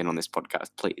accents again on this podcast,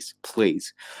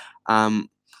 please.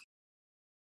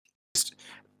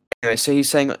 Anyway, so he's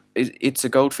saying it's a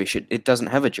goldfish. It doesn't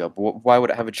have a job. Why would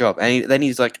it have a job? And then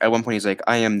he's like, at one point, he's like,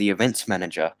 "I am the events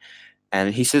manager,"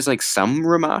 and he says like some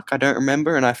remark I don't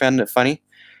remember, and I found it funny.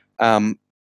 And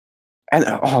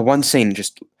one scene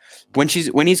just when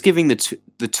he's giving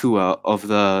the tour of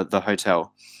the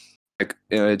hotel. Like,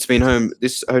 it's been home.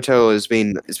 This hotel it's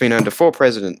been home to 4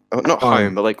 presidents, not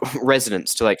home, but like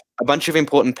residents to like a bunch of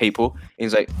important people. And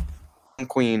he's like,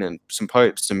 Queen and some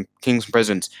popes, some kings and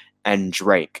presidents, and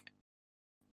Drake.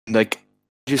 Like,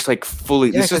 just like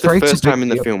fully. Yeah, this is the Drake's a first big time in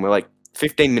the deal. film. We're like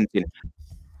 15 minutes in.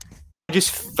 I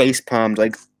just face palmed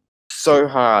like so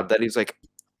hard that he's like,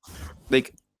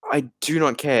 I do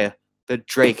not care that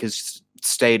Drake has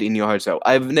stayed in your hotel.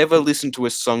 I've never listened to a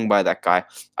song by that guy.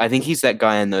 I think he's that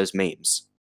guy in those memes.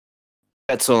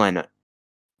 That's all I know.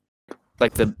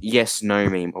 Like the yes no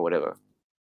meme or whatever.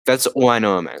 That's all I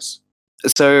know him as.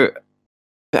 So,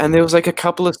 and there was like a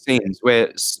couple of scenes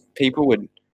where people would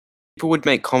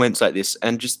make comments like this,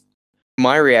 and just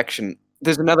my reaction.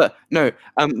 There's another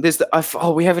There's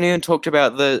the we haven't even talked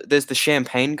about there's the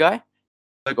champagne guy,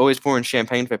 like always pouring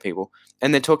champagne for people,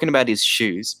 and they're talking about his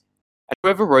shoes. And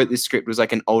whoever wrote this script was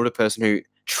like an older person who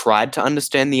tried to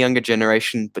understand the younger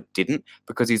generation but didn't,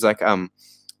 because he's like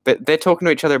they're talking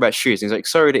to each other about shoes. And he's like,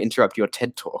 "Sorry to interrupt your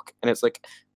TED talk," and it's like.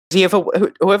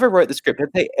 Whoever wrote the script,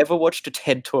 have they ever watched a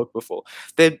TED talk before?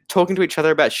 They're talking to each other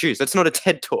about shoes. That's not a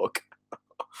TED talk.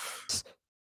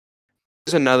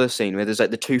 There's another scene where there's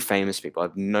like the 2 famous people. I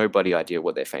have no bloody idea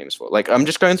what they're famous for. Like, I'm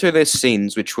just going through their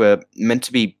scenes, which were meant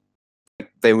to be,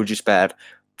 they were just bad.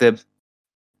 But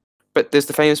there's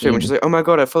the famous people, and she's like, "Oh my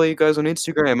god, I follow you guys on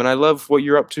Instagram, and I love what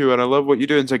you're up to, and I love what you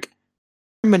do." And it's like,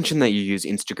 mention that you use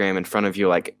Instagram in front of you,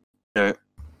 like, you know,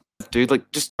 dude,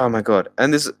 like, just, oh my god.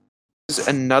 And there's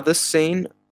another scene,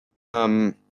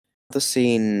 I'm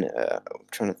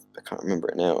trying to, I can't remember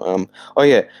it now. Oh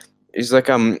yeah, he's like,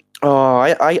 I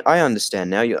understand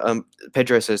now. You,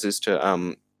 Pedro says this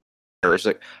to, he's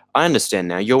like, "I understand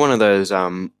now. You're one of those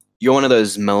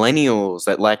millennials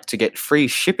that like to get free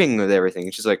shipping with everything."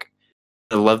 And she's like,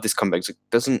 "I love this comeback." It's like,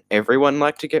 doesn't everyone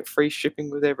like to get free shipping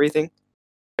with everything?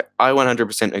 I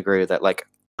 100% agree with that. Like,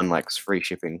 one likes free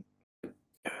shipping.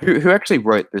 Who actually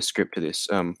wrote the script to this?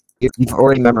 You've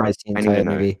already memorized the I need to entire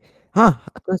know. movie. Huh,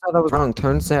 turns out I was wrong.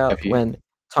 Turns out Have you? when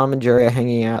Tom and Jerry are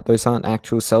hanging out, those aren't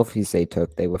actual selfies they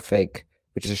took. They were fake,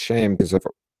 which is a shame because if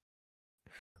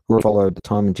who followed the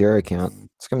Tom and Jerry account,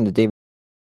 it's coming to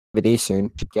DVD soon.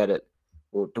 You should get it.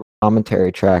 We'll do a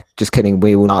commentary track. Just kidding.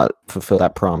 We will not fulfill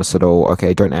that promise at all.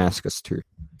 Okay, don't ask us to.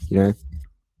 You know?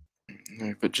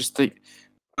 No, but just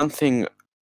one thing.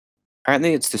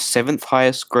 Apparently, it's the 7th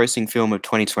highest grossing film of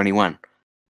 2021.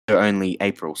 So only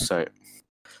April. So,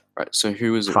 right. So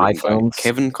who was it 5 written by? films.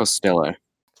 Kevin Costello.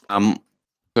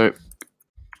 So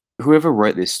whoever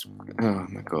wrote this, oh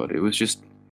my god, it was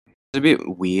a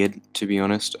bit weird, to be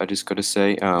honest. I just got to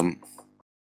say.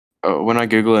 When I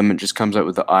Google him, it just comes up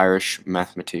with the Irish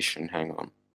mathematician. Hang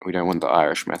on. We don't want the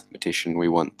Irish mathematician. We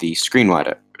want the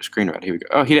screenwriter. Here we go.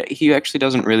 Oh, he actually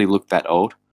doesn't really look that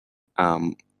old.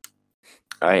 I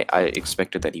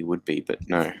expected that he would be, but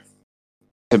no.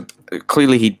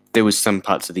 Clearly, there was some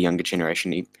parts of the younger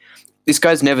generation. This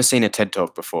guy's never seen a TED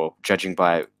Talk before, judging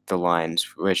by the lines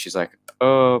where she's like,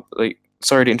 "Oh, like,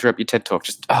 sorry to interrupt your TED Talk."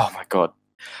 Just, oh my god,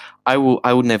 I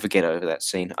will never get over that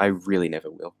scene. I really never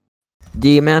will.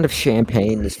 The amount of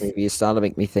champagne in this movie is starting to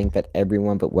make me think that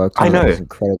everyone but worked I on know. it was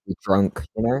incredibly drunk,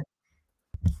 you know?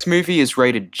 This movie is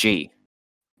rated G.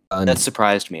 And That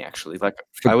surprised me, actually. Like,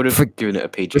 For- I would for- have given it a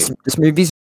PG. this movie's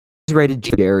rated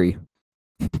Jerry.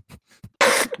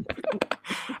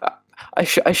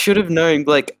 I should have known.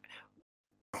 Like,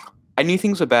 I knew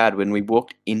things were bad when we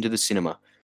walked into the cinema,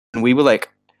 and we were like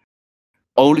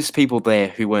oldest people there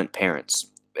who weren't parents,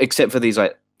 except for these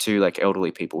like 2 like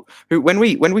elderly people who, when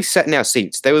we sat in our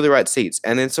seats, they were the right seats,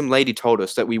 and then some lady told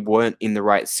us that we weren't in the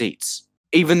right seats,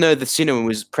 even though the cinema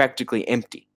was practically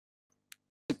empty.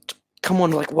 Come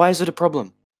on, like, why is it a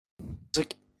problem? It's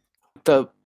like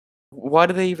why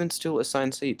do they even still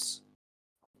assign seats?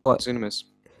 What? Cinemas.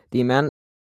 The amount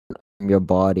of your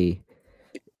body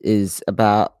is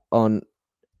like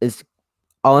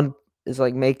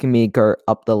making me go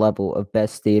up the level of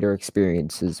best theater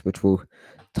experiences, which will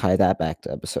tie that back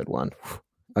to episode 1.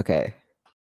 Okay.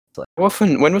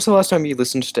 When was the last time you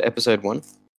listened to episode 1?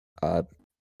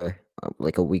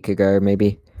 Like a week ago,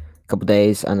 maybe a couple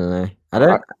days. I don't know. I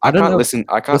don't can't know. listen.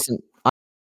 I can't. Listen,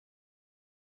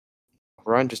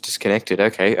 Ryan just disconnected.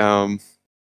 Okay.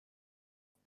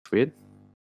 Weird.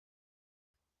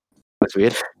 That's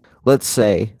weird. let's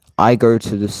say I go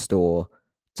to the store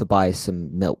to buy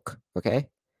some milk. Okay,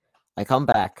 I come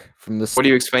back from the. What are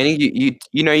you explaining?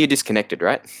 You know you're disconnected,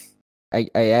 right? I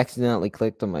accidentally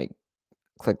clicked on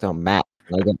map,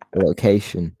 and I got the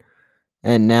location,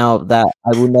 and now that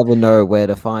I will never know where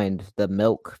to find the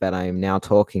milk that I am now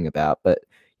talking about. But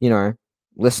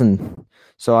listen.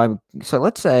 So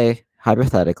let's say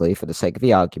hypothetically, for the sake of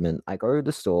the argument, I go to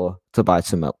the store to buy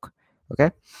some milk.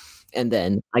 Okay. And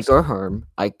then I go home.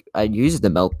 I use the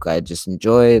milk. I just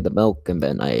enjoy the milk, and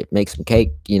then I make some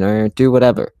cake. Do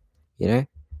whatever.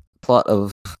 Plot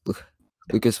of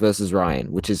Lucas versus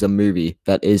Ryan, which is a movie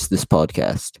that is this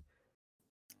podcast.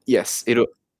 Yes, it'll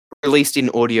released in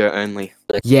audio only.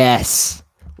 Yes,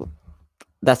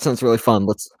 that sounds really fun.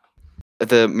 Let's.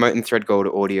 The Moten Thread Gold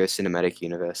audio cinematic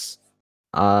universe.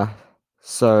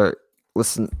 So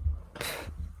listen.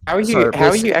 How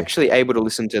are you actually able to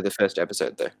listen to the first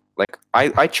episode though? Like,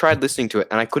 I tried listening to it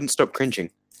and I couldn't stop cringing.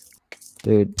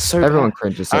 Dude, So everyone bad.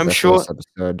 cringes at I'm the sure- first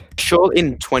episode. Sure,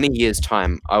 in 20 years'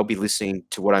 time, I'll be listening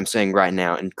to what I'm saying right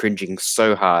now and cringing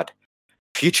so hard.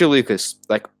 Future Lucas,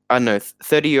 like, I don't know,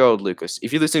 30-year-old Lucas,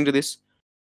 if you're listening to this,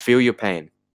 feel your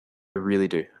pain. I really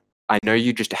do. I know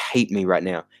you just hate me right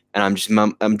now, and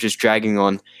I'm just dragging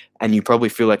on, and you probably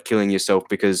feel like killing yourself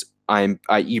because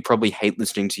you probably hate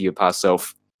listening to your past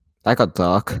self. That got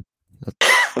dark.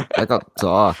 That got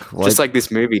dark. Just like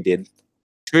this movie did.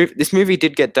 This movie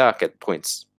did get dark at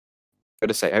points.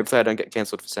 Gotta say, hopefully I don't get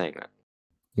cancelled for saying that.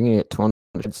 You can get 200,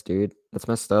 dude. That's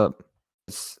messed up.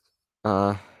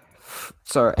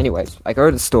 So anyways, I go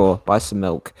to the store, buy some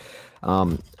milk.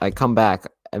 I come back,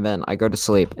 and then I go to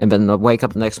sleep, and then I wake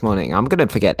up the next morning. I'm gonna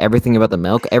forget everything about the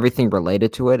milk, everything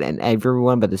related to it, and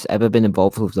everyone that has ever been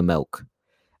involved with the milk,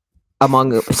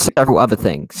 among several other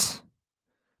things.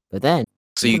 But then,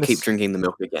 So you gonna keep s- drinking the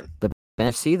milk again. then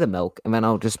I see the milk, and then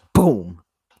I'll just boom,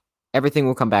 everything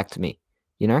will come back to me.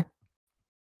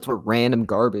 That's what random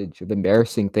garbage of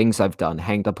embarrassing things I've done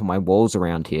hanged up on my walls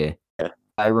around here. Yeah.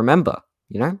 I remember,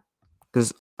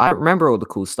 because I remember all the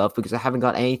cool stuff because I haven't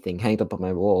got anything hanged up on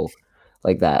my wall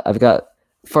like that. I've got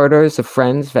photos of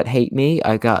friends that hate me.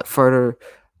 I got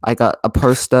a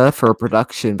poster for a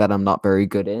production that I'm not very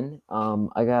good in.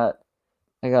 I got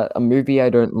a movie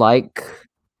I don't like.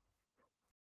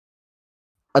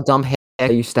 A dumb hair I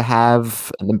used to have,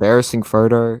 an embarrassing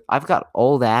photo. I've got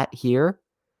all that here.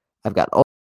 I've got all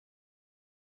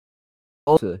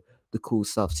the cool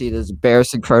stuff. See, there's an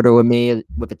embarrassing photo of me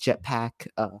with a jetpack.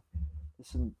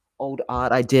 Some old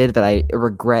art I did that I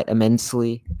regret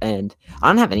immensely, and I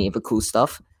don't have any of the cool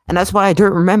stuff, and that's why I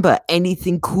don't remember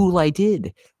anything cool I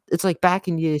did. It's like back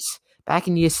in year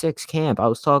 6 camp, I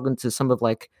was talking to some of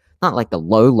like not like the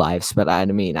low lives, but I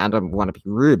mean, I don't want to be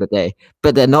rude,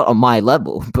 but they're not on my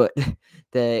level. But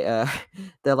they're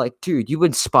like, dude, you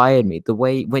inspired me. The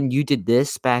way when you did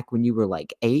this back when you were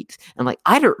like 8, I'm like,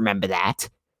 I don't remember that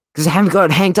because I haven't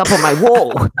got it hanged up on my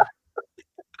wall.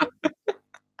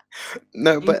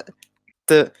 No, but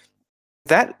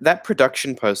that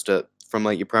production poster from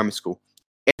like your primary school,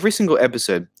 every single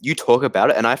episode you talk about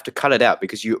it, and I have to cut it out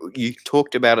because you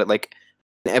talked about it like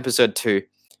in episode 2,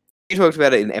 you talked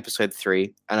about it in episode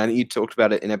 3, and then you talked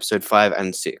about it in episode 5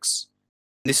 and 6.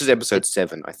 This is episode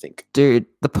 7, I think. Dude,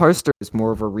 the poster is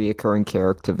more of a reoccurring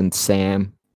character than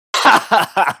Sam.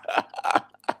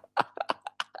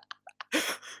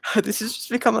 This has just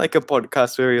become like a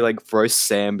podcast where we like roast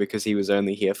Sam because he was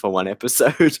only here for one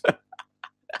episode.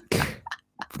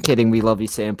 Kidding, we love you,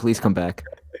 Sam. Please come back.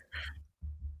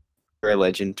 You're a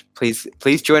legend.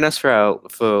 Please join us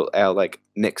for our like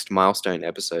next milestone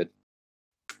episode.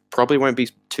 Probably won't be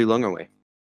too long away.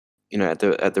 You know, at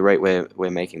the rate we're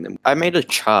making them. I made a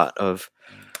chart of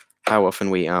how often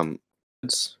we I'll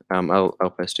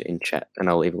post it in chat and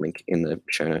I'll leave a link in the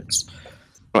show notes.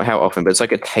 Not how often, but it's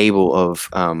like a table of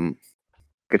all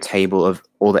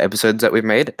the episodes that we've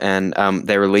made and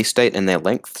their release date and their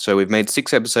length. So we've made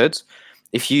 6 episodes.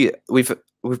 We've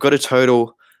got a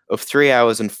total of 3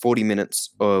 hours and 40 minutes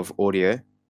of audio,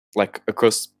 like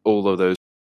across all of those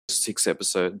 6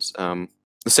 episodes. The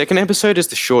second episode is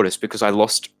the shortest because I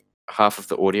lost half of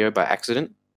the audio by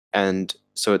accident, and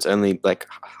so it's only like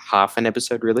half an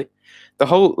episode really. The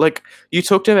whole like you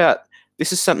talked about.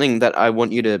 This is something that I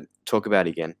want you to talk about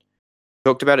again.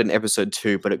 You talked about it in episode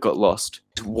 2, but it got lost.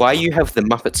 Why you have the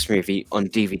Muppets movie on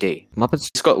DVD? Muppets,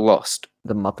 It's got lost.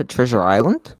 the Muppet Treasure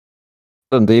Island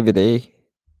on DVD.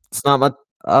 It's not much.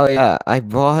 Oh yeah, I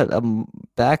bought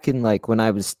back in like when I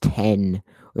was 10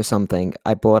 or something.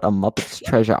 I bought a Muppets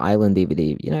Treasure Island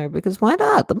DVD. You know, because why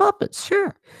not? The Muppets,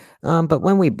 sure. But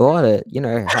when we bought it, you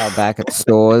know how back at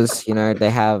stores, you know, they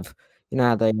have. You know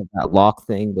how they have that lock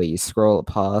thing where you scroll it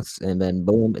past and then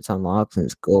boom, it's unlocked and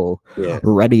it's Yeah.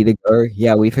 ready to go.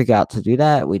 Yeah, we forgot to do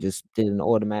that. We just did an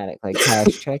automatic like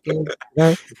cash check-in. You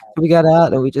know? So we got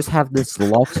out and we just have this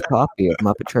locked copy of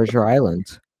Muppet Treasure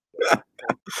Island.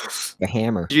 A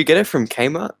hammer. Did you get it from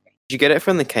Kmart? Did you get it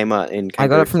from the Kmart in? I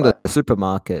got Kangaroo it from Flat? the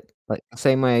supermarket. Like the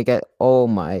same way I get all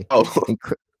my Oh,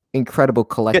 incredible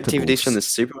you collectibles. get DVDs from the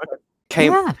supermarket.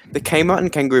 Yeah. The Kmart in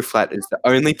Kangaroo Flat is the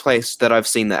only place that I've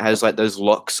seen that has like those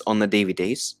locks on the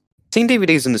DVDs. I've seen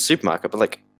DVDs in the supermarket, but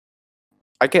like,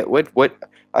 I get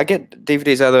I get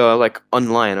DVDs either like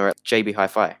online or at JB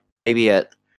Hi-Fi. Maybe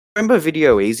at remember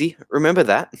Video Easy? Remember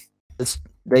that?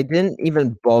 They didn't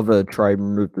even bother try to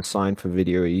remove the sign for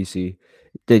Video Easy.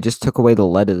 They just took away the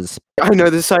letters. I know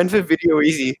the sign for Video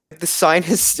Easy. The sign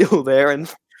is still there,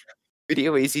 and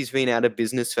Video Easy's been out of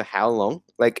business for how long?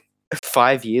 Like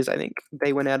 5 years, I think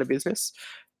they went out of business.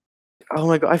 Oh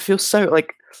my god, I feel so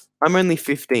like I'm only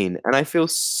 15 and I feel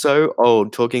so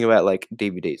old talking about like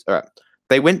DVDs. All right,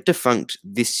 they went defunct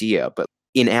this year, but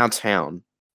in our town,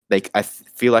 I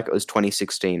feel like it was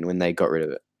 2016 when they got rid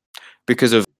of it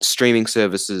because of streaming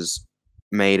services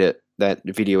made it that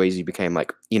Video Easy became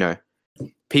like, you know,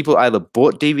 people either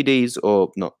bought DVDs or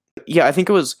not. Yeah, I think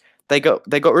it was they got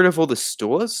rid of all the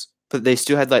stores, but they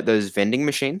still had like those vending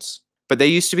machines. But they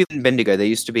used to be in Bendigo. They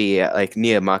used to be like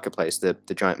near Marketplace, the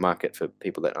giant market for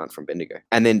people that aren't from Bendigo.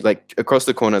 And then like across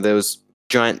the corner, there was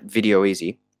giant Video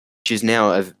Easy, which is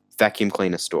now a vacuum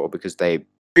cleaner store because they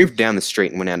moved down the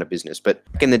street and went out of business. But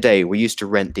back in the day, we used to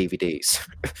rent DVDs.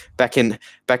 back in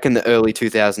the early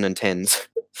 2010s.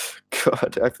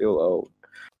 God, I feel old.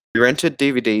 We rented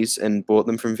DVDs and bought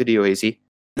them from Video Easy.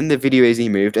 Then the Video Easy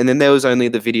moved, and then there was only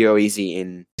the Video Easy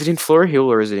in. Is it in Flora Hill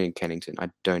or is it in Kennington? I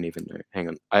don't even know. Hang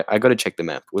on, I got to check the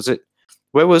map. Was it?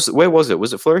 Where was it?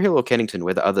 Was it Flora Hill or Kennington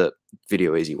where the other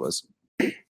Video Easy was?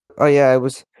 Oh yeah, it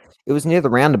was near the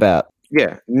roundabout.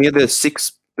 Yeah, near the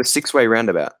six-way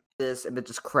roundabout. This and it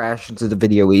just crashed into the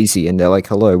Video Easy, and they're like,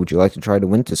 "Hello, would you like to try the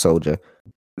Winter Soldier?"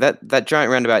 That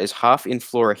giant roundabout is half in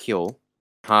Flora Hill,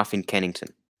 half in Kennington.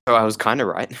 So I was kind of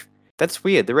right. That's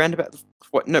weird. The roundabout.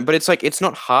 What? No, but it's like it's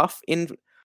not half in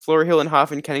Flora Hill and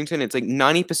half in Kennington. It's like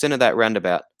 90% of that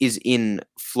roundabout is in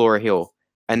Flora Hill,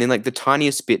 and then like the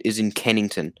tiniest bit is in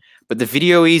Kennington. But the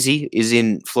Video Easy is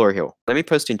in Flora Hill. Let me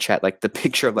post in chat like the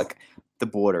picture of like the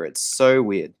border. It's so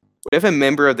weird. Whatever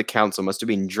member of the council must have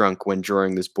been drunk when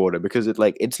drawing this border because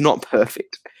it's not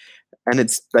perfect, and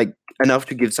it's like enough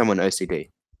to give someone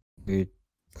OCD. Dude.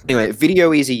 Anyway,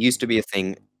 Video Easy used to be a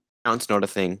thing. Now it's not a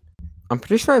thing. I'm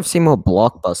pretty sure I've seen more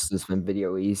blockbusters than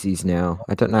Video Easies now.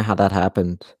 I don't know how that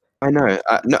happened. I know.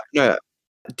 No.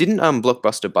 Didn't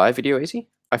Blockbuster buy Video Easy?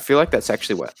 I feel like that's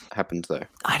actually what happened though.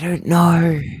 I don't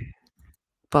know.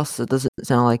 Buster doesn't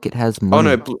sound like it has Oh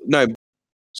money. no, no.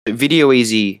 So Video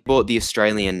Easy bought the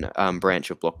Australian branch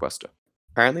of Blockbuster.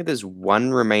 Apparently, there's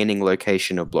one remaining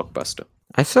location of Blockbuster.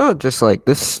 I saw just like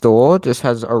this store just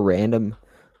has a random.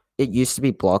 It used to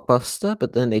be Blockbuster,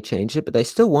 but then they changed it. But they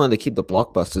still wanted to keep the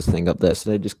Blockbusters thing up there, so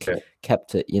they just Yeah.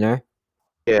 kept it. You know.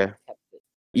 Yeah.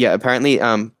 Yeah. Apparently,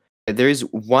 there is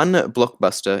one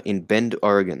Blockbuster in Bend,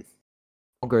 Oregon.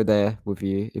 I'll go there with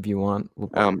you if you want.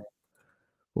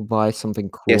 We'll buy something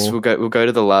cool. Yes, we'll go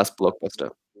to the last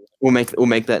Blockbuster. We'll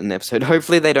make that an episode.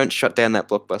 Hopefully, they don't shut down that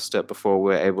Blockbuster before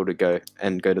we're able to go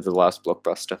to the last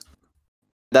Blockbuster.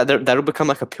 That'll become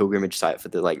like a pilgrimage site for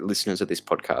the like listeners of this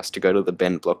podcast to go to the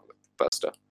Bend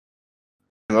Blockbuster.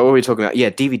 And what were we talking about?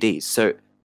 Yeah, DVDs. So,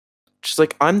 just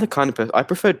like I'm the kind of person I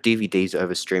prefer DVDs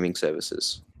over streaming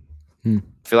services. I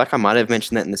feel like I might have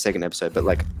mentioned that in the second episode, but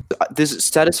like there's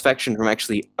satisfaction from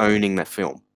actually owning that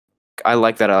film. I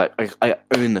like that I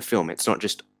own the film. It's not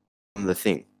just on the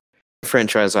thing. The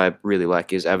franchise I really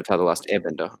like is Avatar: The Last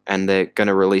Airbender, and they're going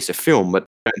to release a film, but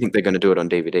I don't think they're going to do it on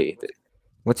DVD.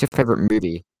 What's your favorite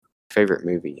movie? Favorite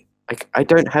movie? Like I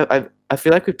don't have. I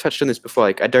feel like we've touched on this before.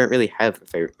 Like I don't really have a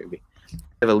favorite movie. I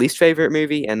have a least favorite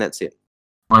movie, and that's it.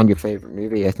 Find your favorite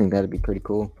movie. I think that'd be pretty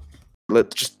cool.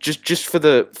 Just for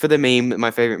the meme,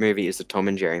 my favorite movie is the Tom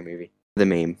and Jerry movie. The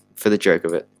meme for the joke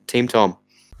of it. Team Tom.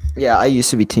 Yeah, I used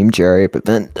to be Team Jerry, but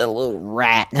then a little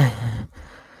rat, a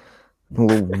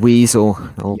little weasel, a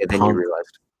little Yeah, then you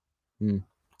realized.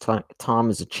 Tom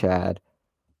is a Chad.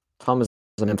 Tom is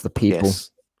into the people.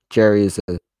 Yes. Jerry is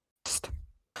a.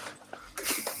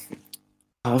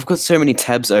 I've got so many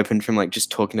tabs open from like just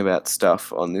talking about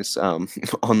stuff on this on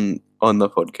the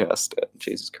podcast.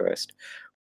 Jesus Christ.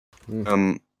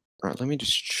 Right, let me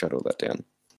just shut all that down.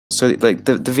 So like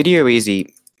the Video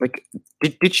Easy, like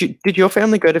did your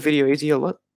family go to Video Easy a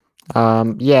lot?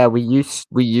 Yeah, we used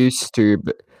to,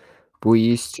 but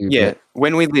Yeah,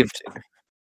 when we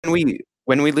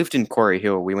lived in Quarry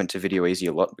Hill, we went to Video Easy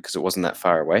a lot because it wasn't that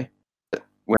far away. But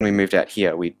when we moved out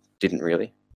here, we didn't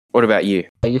really. What about you?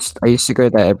 I used to go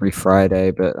there every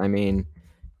Friday, but I mean,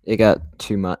 it got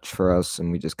too much for us,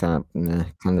 and we just kind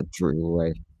of drew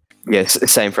away. Yes,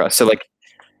 same for us. So like,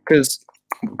 because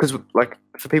like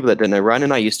for people that don't know, Ryan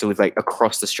and I used to live like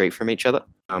across the street from each other.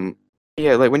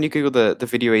 Yeah, like when you Google the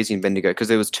Video Easy in Bendigo, because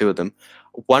there was two of them.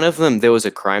 One of them there was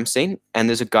a crime scene, and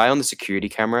there's a guy on the security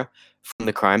camera from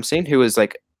the crime scene who was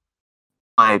like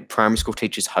my primary school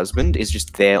teacher's husband is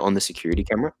just there on the security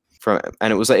camera.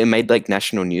 And it was like it made like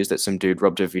national news that some dude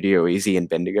robbed a Video Easy in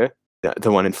Bendigo,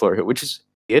 the one in Florida, which is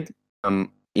weird.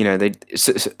 You know,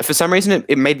 for some reason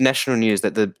it made national news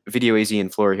that the Video Easy in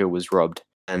Florida Hill was robbed,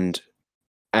 and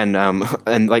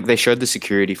like they showed the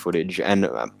security footage, and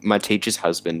my teacher's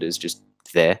husband is just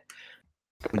there,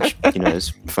 which you know is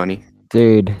funny.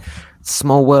 Dude,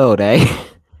 small world, eh?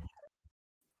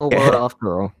 Small world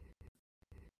after all.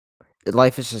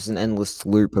 Life is just an endless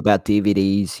loop about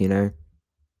DVDs, you know.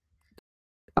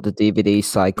 The DVD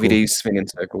cycle. DVDs spin in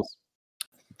circles.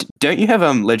 Don't you have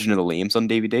Legend of the Liams on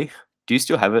DVD? Do you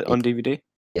still have it on DVD?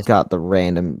 It's got the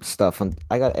random stuff on.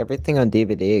 I got everything on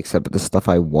DVD except the stuff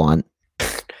I want.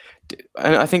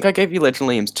 I think I gave you Legend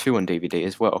of the Liams 2 on DVD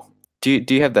as well. Do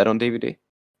you have that on DVD?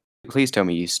 Please tell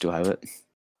me you still have it.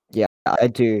 Yeah, I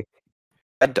do.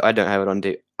 I don't have it on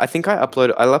DVD. I think I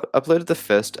uploaded the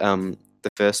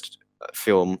first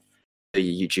film to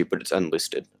YouTube, but it's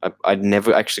unlisted. I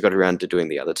never actually got around to doing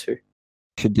the other two.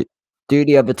 Should do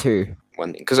the other two.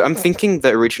 One thing, because I'm thinking the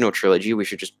original trilogy, we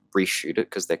should just reshoot it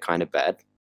because they're kind of bad.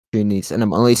 Opportunities, and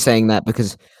I'm only saying that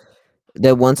because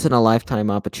they're once in a lifetime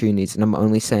opportunities, and I'm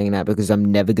only saying that because I'm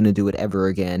never gonna do it ever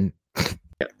again.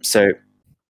 Yeah, so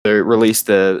release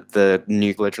the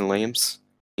new Legend of Liams,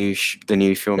 the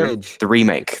new film, the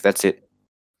remake. That's it.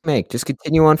 Just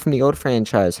continue on from the old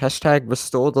franchise. #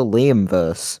 restore the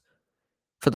Liamverse.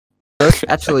 For the first,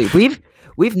 actually,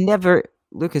 we've never.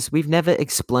 Lucas, we've never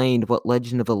explained what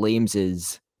Legend of the Liams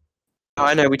is. Oh,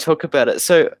 I know, we talk about it.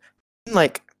 So,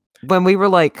 like... When we were,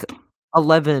 like,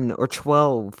 11 or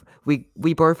 12, we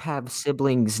both have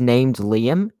siblings named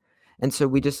Liam, and so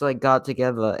we just, like, got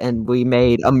together and we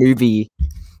made a movie.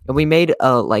 And we made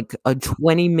a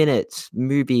 20-minute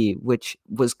movie, which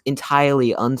was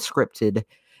entirely unscripted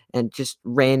and just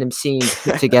random scenes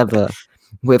put together.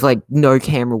 With like no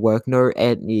camera work, no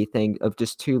anything, of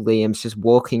just two Liams just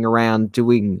walking around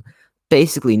doing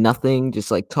basically nothing,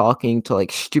 just like talking to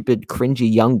like stupid, cringy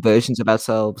young versions of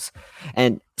ourselves.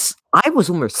 And I was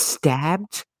almost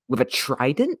stabbed with a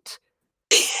trident.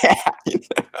 Yeah.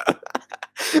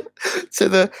 So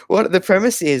the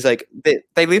premise is like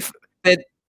they live.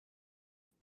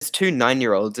 there's two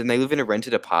 9-year-olds and they live in a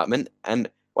rented apartment, and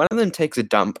one of them takes a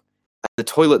dump and the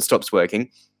toilet stops working,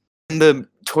 and the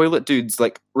toilet dudes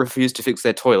like refuse to fix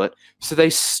their toilet, so they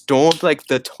stormed like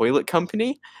the toilet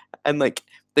company, and like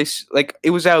like it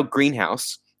was our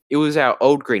greenhouse. It was our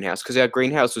old greenhouse because our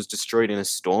greenhouse was destroyed in a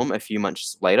storm a few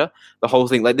months later. The whole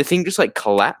thing, like the thing just like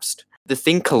collapsed. The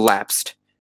thing collapsed.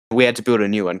 We had to build a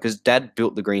new one because Dad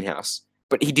built the greenhouse,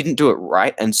 but he didn't do it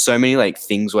right, and so many like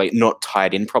things were like, not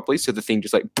tied in properly, so the thing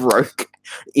just like broke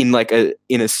in like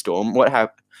in a storm. What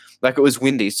happened? Like it was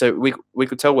windy, so we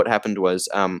could tell what happened was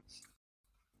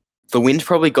the wind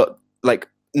probably got like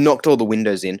knocked all the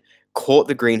windows in, caught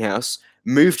the greenhouse,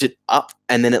 moved it up,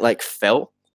 and then it like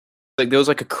fell. Like there was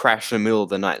like a crash in the middle of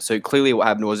the night. So clearly what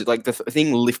happened was it like the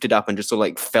thing lifted up and just sort of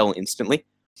like fell instantly.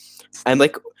 And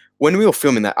like when we were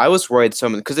filming that, I was worried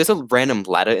because there's a random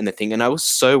ladder in the thing, and I was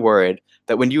so worried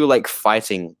that when you were like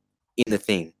fighting in the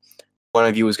thing, one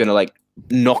of you was gonna like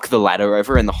knock the ladder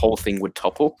over and the whole thing would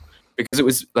topple because it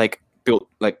was like built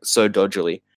like so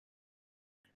dodgily.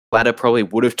 Ladder probably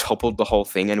would have toppled the whole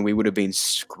thing and we would have been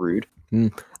screwed.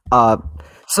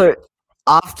 So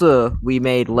after we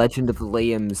made Legend of the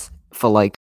Liams for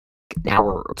like an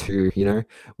hour or two, you know,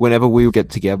 whenever we would get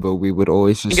together, we would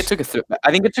always just.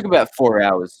 I think it took about 4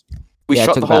 hours. We Yeah, it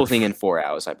shot took the whole about thing in 4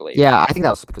 hours, I believe. Yeah, I think that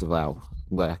was because of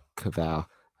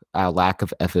our lack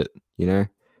of effort, you know.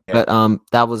 Yeah. But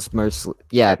that was mostly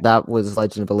that was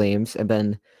Legend of the Liams, and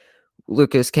then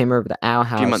Lucas came over to our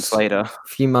house. A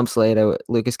few months later,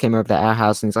 Lucas came over to our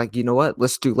house and he's like, you know what?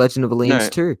 Let's do Legend of the Liams No.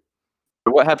 too.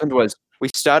 But what happened was we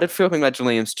started filming Legend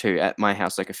of Liams 2 at my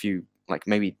house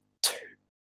maybe 2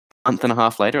 month and a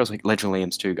half later. I was like, Legend of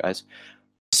Liams 2, guys.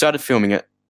 We started filming it.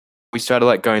 We started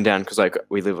like going down because like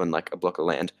we live on like a block of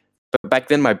land. But back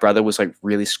then my brother was like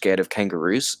really scared of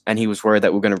kangaroos, and he was worried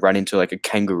that we were going to run into like a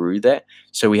kangaroo there.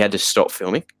 So we had to stop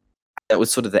filming. That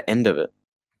was sort of the end of it.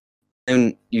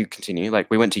 And you continue, like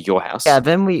we went to your house. Yeah,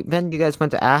 then you guys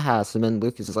went to our house, and then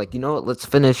Lucas is like, you know what? Let's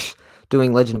finish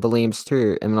doing Legend of the Liams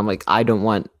too. And I'm like, I don't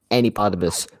want any part of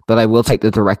this, but I will take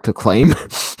the director claim.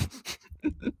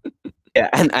 Yeah,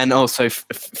 and also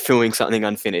filming something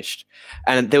unfinished.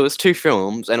 And there was 2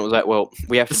 films, and it was like, well,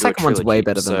 we have to The do a second one's way trilogy,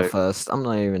 better than the so, first. I'm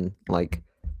not even like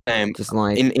just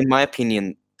like in my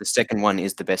opinion, the second one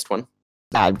is the best one.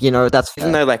 you know, that's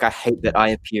Even though like I hate that I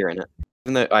appear in it.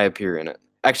 Even though I appear in it.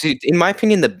 Actually, in my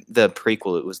opinion, the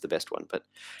prequel it was the best one.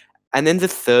 And then the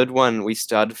third one we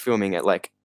started filming at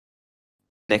like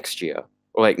next year,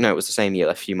 or like no, it was the same year.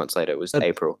 A few months later, it was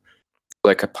April.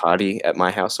 Like a party at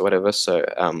my house or whatever. So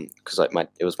because like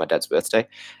it was my dad's birthday,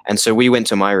 and so we went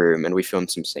to my room and we filmed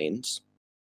some scenes,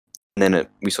 and then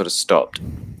we sort of stopped.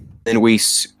 Then we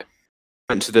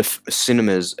went to the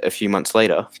cinemas a few months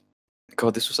later.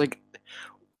 God, this was like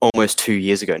almost 2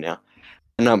 years ago now,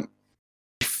 and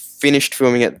finished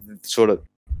filming it sort of.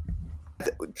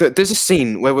 There's a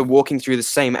scene where we're walking through the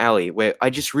same alley where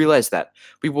I just realized that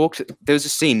there was a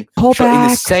scene shot in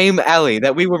the same alley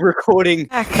that we were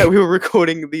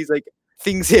recording these like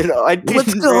things in. I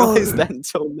didn't realize that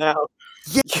until now.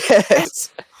 Yes.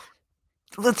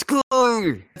 Let's go.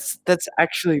 That's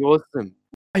actually awesome.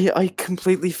 I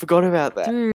completely forgot about that.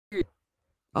 Dude.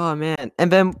 Oh man.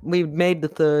 And then we made the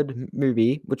third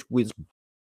movie, which was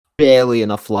barely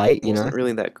enough light, It you know. wasn't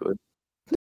really that good.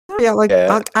 Yeah,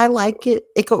 Yeah. I like it.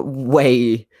 It got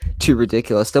way too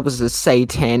ridiculous. There was a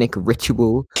satanic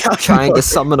ritual trying to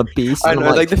summon a beast. I And know,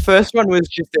 I'm like the first one was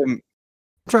just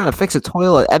trying to fix a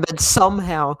toilet, and then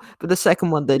somehow, for the second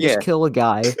one, they just Yeah. kill a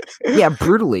guy. Yeah,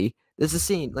 brutally. There's a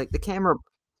scene like the camera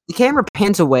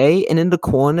pans away, and in the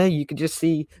corner you can just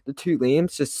see the 2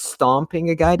 Liams just stomping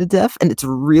a guy to death, and it's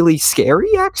really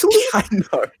scary. Actually, I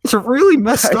know. it's really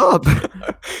messed up.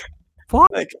 Why?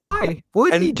 Like,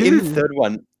 What and did you in do? the third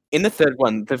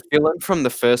one, the villain from the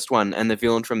first one and the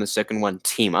villain from the second one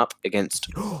team up against,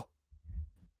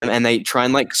 and they try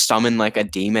and like summon like a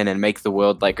demon and make the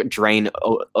world like drain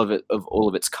of all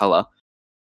of its color.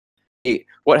 What That's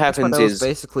why happens there was is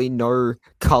basically no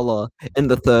color in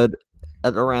the third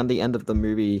at around the end of the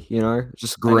movie, you know,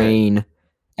 just I know. green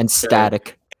and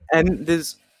static. and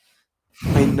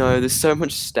I know there's so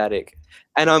much static,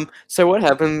 and so what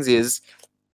happens is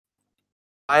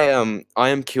I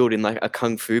am killed in like a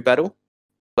kung fu battle.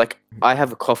 Like I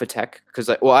have a cough attack because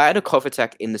I had a cough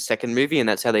attack in the second movie, and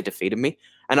that's how they defeated me.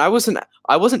 And I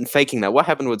wasn't faking that. What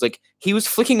happened was like he was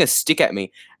flicking a stick at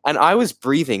me, and I was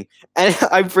breathing, and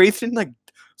I breathed in like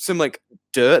some like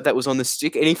dirt that was on the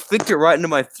stick, and he flicked it right into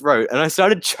my throat, and I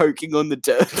started choking on the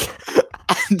dirt.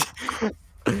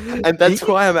 and that's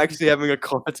why I'm actually having a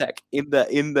cough attack in the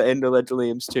end of Legend of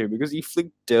Liams 2, because he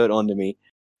flicked dirt onto me.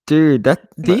 Dude,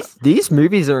 these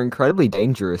movies are incredibly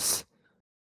dangerous.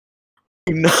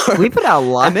 No. We put our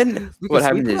lives. And then what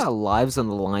happens is, our lives on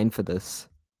the line for this.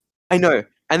 I know.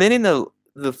 And then in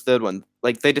the third one,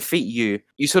 like they defeat you.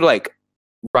 You sort of like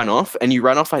run off, and you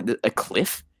run off like a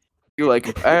cliff. You're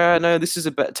like, no, this is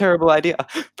a terrible idea.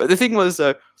 But the thing was,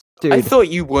 though, Dude, I thought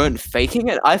you weren't faking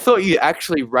it. I thought you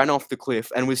actually ran off the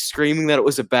cliff and was screaming that it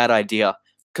was a bad idea.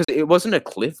 Because it wasn't a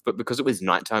cliff, but because it was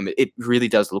nighttime, it really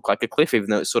does look like a cliff, even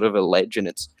though it's sort of a ledge and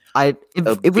it's. if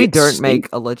we bit don't steep. make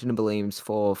A Legend of Baleem's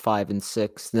 4, 5, and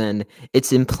 6, then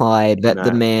it's implied that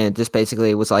the No. man just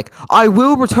basically was like, "I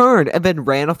will return," and then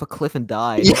ran off a cliff and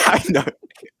died. Yeah, I know.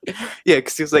 Yeah,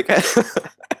 because he was like,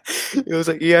 it was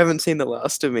like, you haven't seen the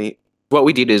last of me. What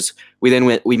we did is we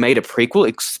made a prequel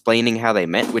explaining how they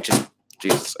met, which is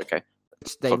Jesus. Okay,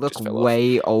 They Clock look just fell off.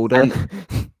 way older.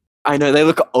 I know they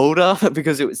look older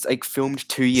because it was like filmed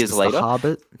 2 years It's later. The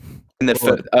Hobbit. in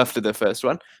the after the first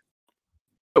one.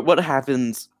 But what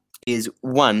happens is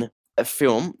a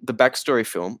film, the backstory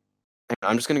film.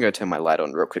 I'm just gonna go turn my light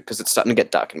on real quick because it's starting to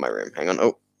get dark in my room. Hang on.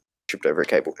 Oh, tripped over a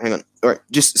cable. Hang on. All right,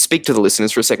 just speak to the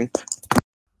listeners for a second.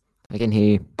 I can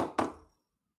hear you.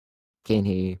 Can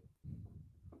hear you.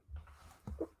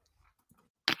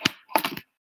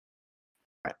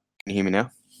 Can you hear me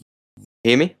now?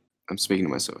 Hear me? I'm speaking to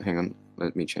myself. Hang on.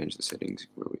 Let me change the settings.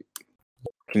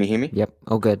 Can you hear me? Yep.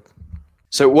 All good.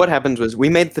 So what happened was we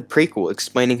made the prequel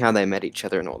explaining how they met each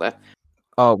other and all that.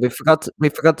 Oh, we forgot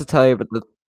to tell you, but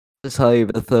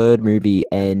the third movie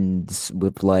ends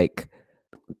with like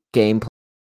gameplay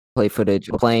footage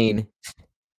of a plane.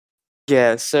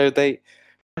 Yeah, so what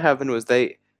happened was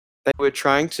they were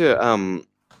trying to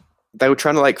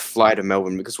like fly to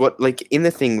Melbourne because in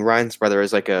the thing Ryan's brother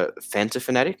is like a Fanta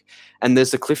fanatic, and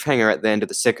there's a cliffhanger at the end of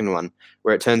the second one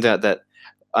where it turns out that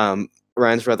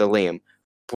Ryan's brother Liam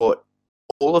bought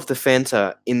all of the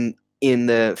Fanta in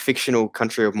the fictional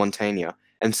country of Montana,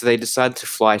 and so they decided to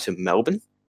fly to Melbourne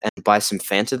and buy some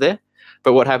Fanta there.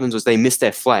 But what happens was they missed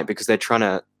their flight because they're trying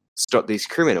to stop these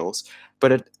criminals.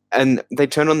 And they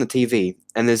turn on the TV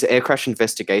and there's air crash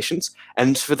investigations,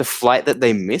 and for the flight that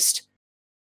they missed.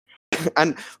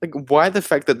 And like, why the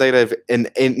fact that they'd have an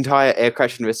entire air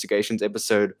crash investigations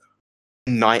episode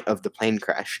night of the plane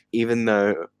crash, even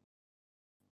though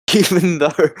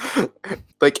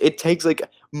like it takes like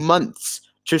months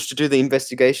just to do the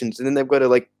investigations, and then they've got to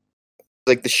like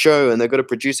the show, and they've got to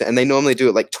produce it, and they normally do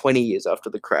it like 20 years after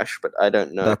the crash, but I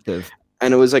don't know. Productive.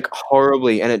 And it was like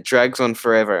horribly, and it drags on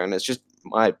forever, and it's just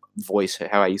my voice,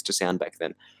 how I used to sound back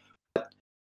then.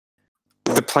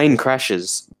 The plane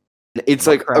crashes. It's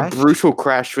What like crash? a brutal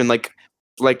crash when like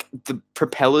the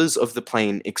propellers of the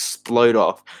plane explode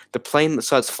off. The plane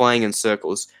starts flying in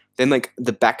circles. Then like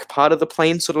the back part of the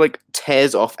plane sort of like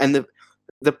tears off, and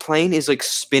the plane is like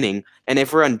spinning, and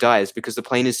everyone dies because the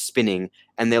plane is spinning,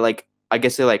 and they're like, I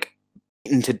guess they're like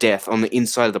beaten to death on the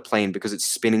inside of the plane because it's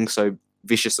spinning so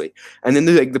viciously. And then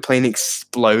the plane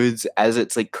explodes as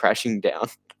it's like crashing down.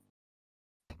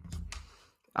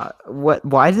 What?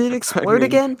 Why did it explode mean-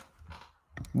 again?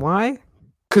 Why?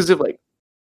 Because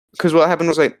what happened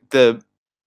was like the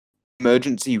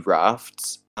emergency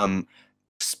rafts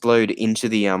explode into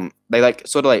the they like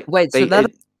sort of like Wait, they, so that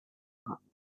it-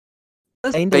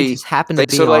 plane they- just happened they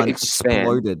to be sort of, like, on expand.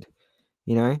 exploded.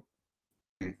 You know?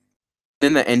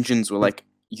 then the engines were like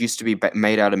used to be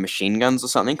made out of machine guns or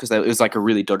something, because it was like a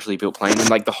really dodgily built plane, and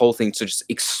like the whole thing sort of just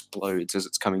explodes as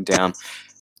it's coming down.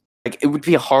 Like it would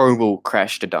be a horrible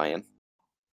crash to die in.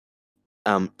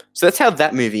 So that's how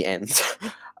that movie ends.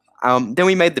 Then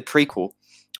we made the prequel,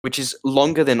 which is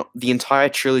longer than the entire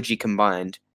trilogy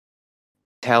combined.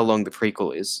 How long the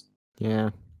prequel is. Yeah.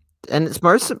 And it's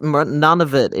none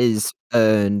of it is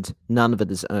earned. None of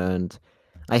it is earned.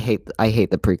 I hate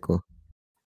the prequel.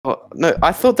 Oh, no,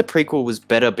 I thought the prequel was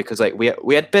better because like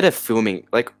we had better filming.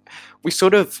 Like we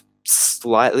sort of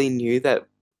slightly knew that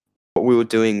what we were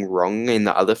doing wrong in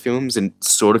the other films and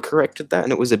sort of corrected that,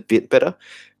 and it was a bit better.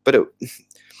 But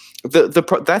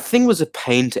that thing was a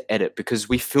pain to edit because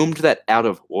we filmed that out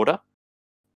of order.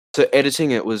 So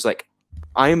editing it was like,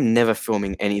 I am never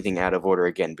filming anything out of order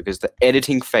again because the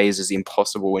editing phase is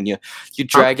impossible when you're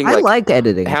dragging I like like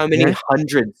editing. how you many know?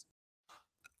 hundreds.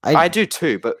 I do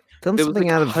too, but film there was something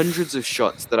like out of hundreds of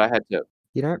shots that I had to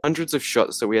you know. hundreds of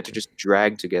shots that we had to just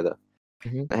drag together.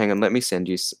 Mhm. Hang on, let me send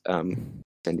you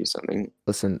something.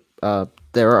 Listen,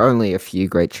 there are only a few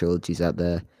great trilogies out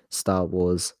there: Star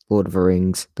Wars, Lord of the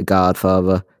Rings, The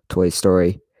Godfather, Toy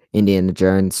Story, Indiana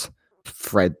Jones,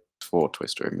 Fred. 4 Toy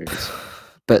Story movies.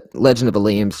 But Legend of the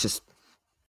Liam's just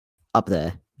up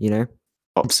there, you know.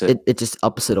 Opposite. It just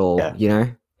ups it all, Yeah. you know.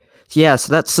 Yeah,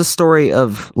 so that's the story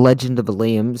of Legend of the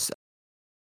Liams.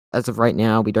 As of right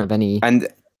now, we don't have any And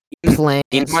plans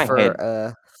my for head-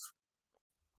 a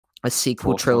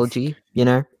sequel Fourth one. trilogy. You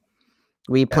know,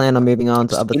 we plan on moving on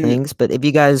to Just other in- things. But if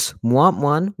you guys want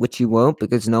one, which you won't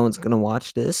because no one's gonna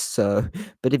watch this, so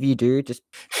but if you do, just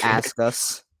ask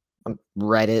us on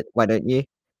Reddit. Why don't you?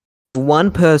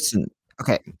 One person,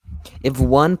 okay. If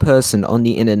one person on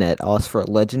the internet asks for a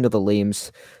Legend of the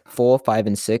Liams 4, 5,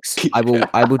 and 6, I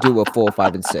will do a 4,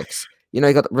 5, and 6. You know,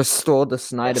 you got restore the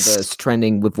Snyderverse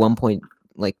trending with 1.20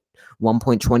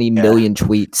 Yeah. million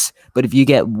tweets. But if you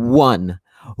get one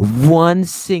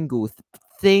single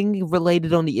thing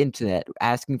related on the internet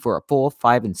asking for a 4,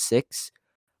 5, and 6,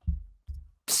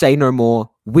 say no more.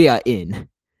 We are in.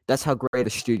 That's how great a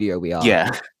studio we are.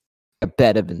 Yeah.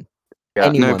 Better than Yeah.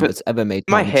 anyone No, but that's ever made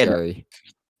my Tom and head- Jerry.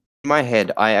 in my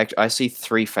head, I see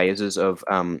 3 phases of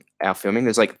our filming.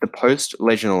 There's like the post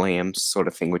Legend of Liams sort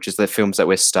of thing, which is the films that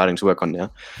we're starting to work on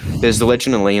now. There's the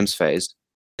Legend of Liams phase,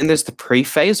 and there's the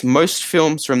pre-phase. Most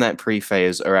films from that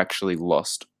pre-phase are actually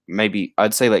lost. Maybe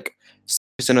I'd say like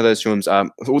 60% of those films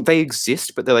well, they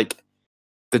exist, but they're like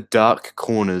the dark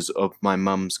corners of my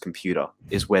mum's computer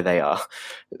is where they are.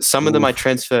 Some of them I Oof.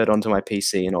 transferred onto my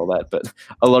PC and all that, but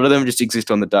a lot of them just exist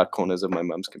on the dark corners of my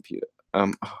mum's computer.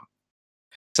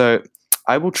 So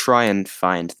I will try and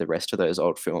find the rest of those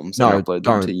old films No, and upload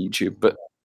them don't. to YouTube, but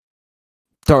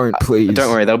Don't please. don't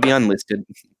worry, they'll be unlisted.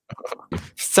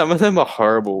 Some of them are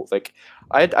horrible. Like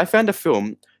I found a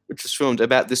film which was filmed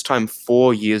about this time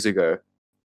 4 years ago.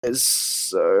 It's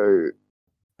so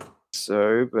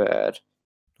bad.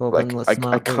 Well, like, then let's I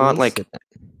not can't, release like- it then.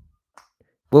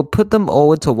 We'll put them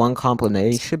all into one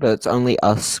compilation, but it's only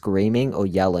us screaming or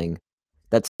yelling.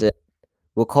 That's it.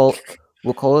 We'll call it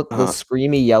the Uh-huh.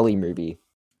 Screamy Yelly movie.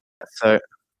 So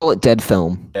Call it Dead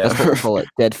Film. That's what Yeah. we'll call it.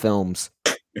 Dead Films.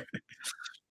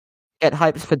 Get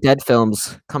hyped for Dead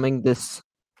Films coming this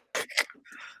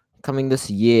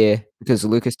year because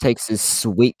Lucas takes his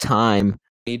sweet time.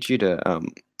 I need you to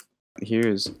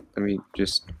let me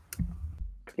just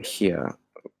here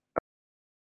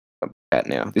that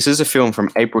now. This is a film from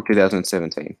April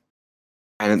 2017,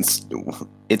 and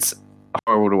it's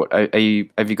horrible to watch.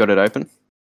 Have you got it open?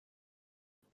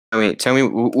 Tell me.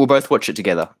 We'll both watch it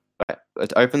together. Right,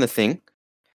 let's open the thing.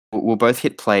 We'll both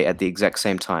hit play at the exact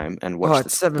same time and watch, Oh,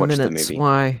 it's 7 watch the minutes. movie.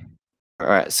 Why? All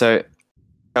right, so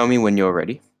tell me when you're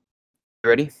ready. You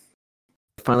ready?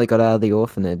 Finally got out of the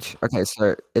orphanage. Okay,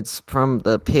 so it's from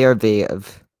the POV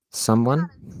of someone.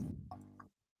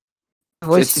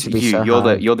 Voice It's should be you. so You're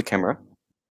high. you're the camera.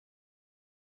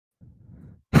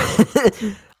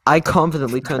 I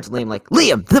confidently turned to Liam like,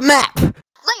 Liam, the map. Liam,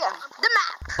 the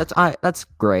map. That's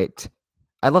great.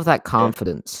 I love that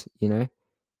confidence. You know.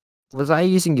 Was I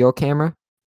using your camera?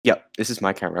 Yep, this is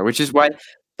my camera, which is why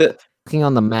Looking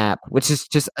on the map, which is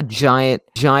just a giant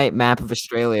map of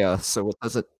Australia. So what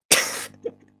does it?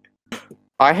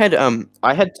 I had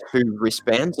 2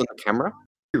 wristbands on the camera.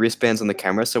 2 wristbands on the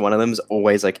camera, so one of them's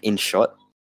always like in shot.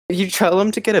 You tell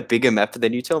them to get a bigger map, but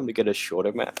then you tell them to get a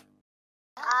shorter map.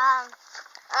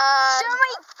 Shouldn't we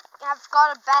have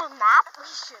got a better map?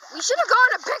 We should have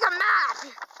gone a bigger map.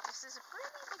 This is a pretty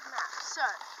big map, so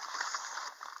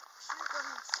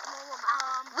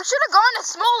we should have gone a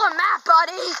smaller map,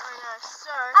 buddy. I know.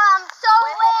 So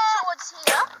we're heading towards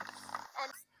here.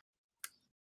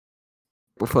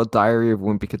 Before Diary of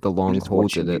Wimpy Kid the I'm Long just Haul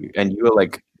watching did it, you, and you were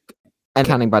like, and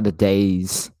counting by the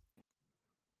days.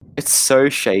 it's so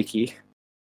shaky.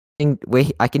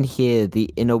 I can hear the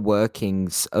inner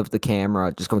workings of the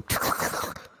camera just going.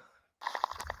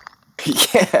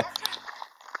 Yeah.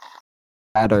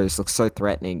 Shadows look so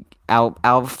threatening. Our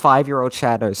 5-year-old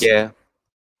shadows. Yeah.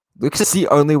 Lucas is the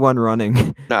only one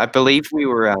running. No, I believe we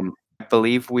were.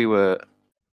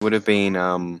 Would have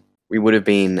been. We would have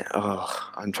been.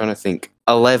 Oh, I'm trying to think.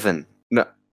 11. No,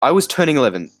 I was turning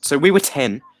 11. So we were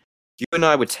 10. You and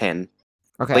I were 10.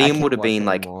 Okay, Liam I can't would have watch been,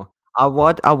 like, anymore. I'll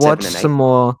watch and some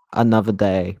more another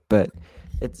day, but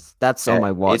that's on Yeah,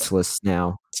 my watch it's- list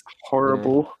now.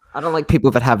 Horrible. I don't like people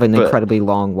that have an But- incredibly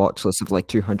long watch list of like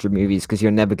 200 movies because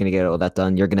you're never gonna get all that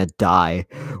done. You're gonna die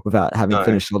without having No,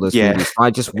 finished all those yeah. movies.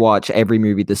 I just watch every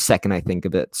movie the second I think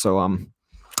of it. So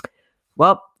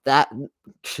well, that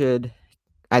should.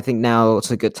 I think now it's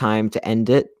a good time to end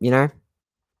it. You know.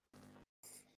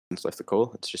 It's left the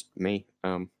call. It's just me.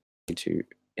 Need to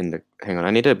hang on.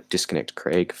 I need to disconnect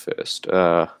Craig first.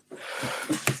 Oh,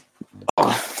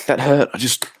 that hurt. I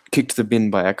just kicked the bin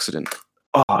by accident.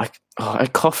 I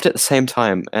coughed at the same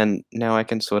time, and now I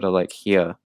can sort of like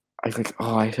hear.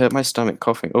 I hurt my stomach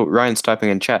coughing. Oh, Ryan's typing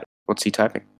in chat. What's he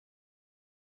typing?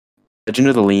 Legend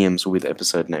of the Liams with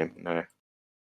episode name. No.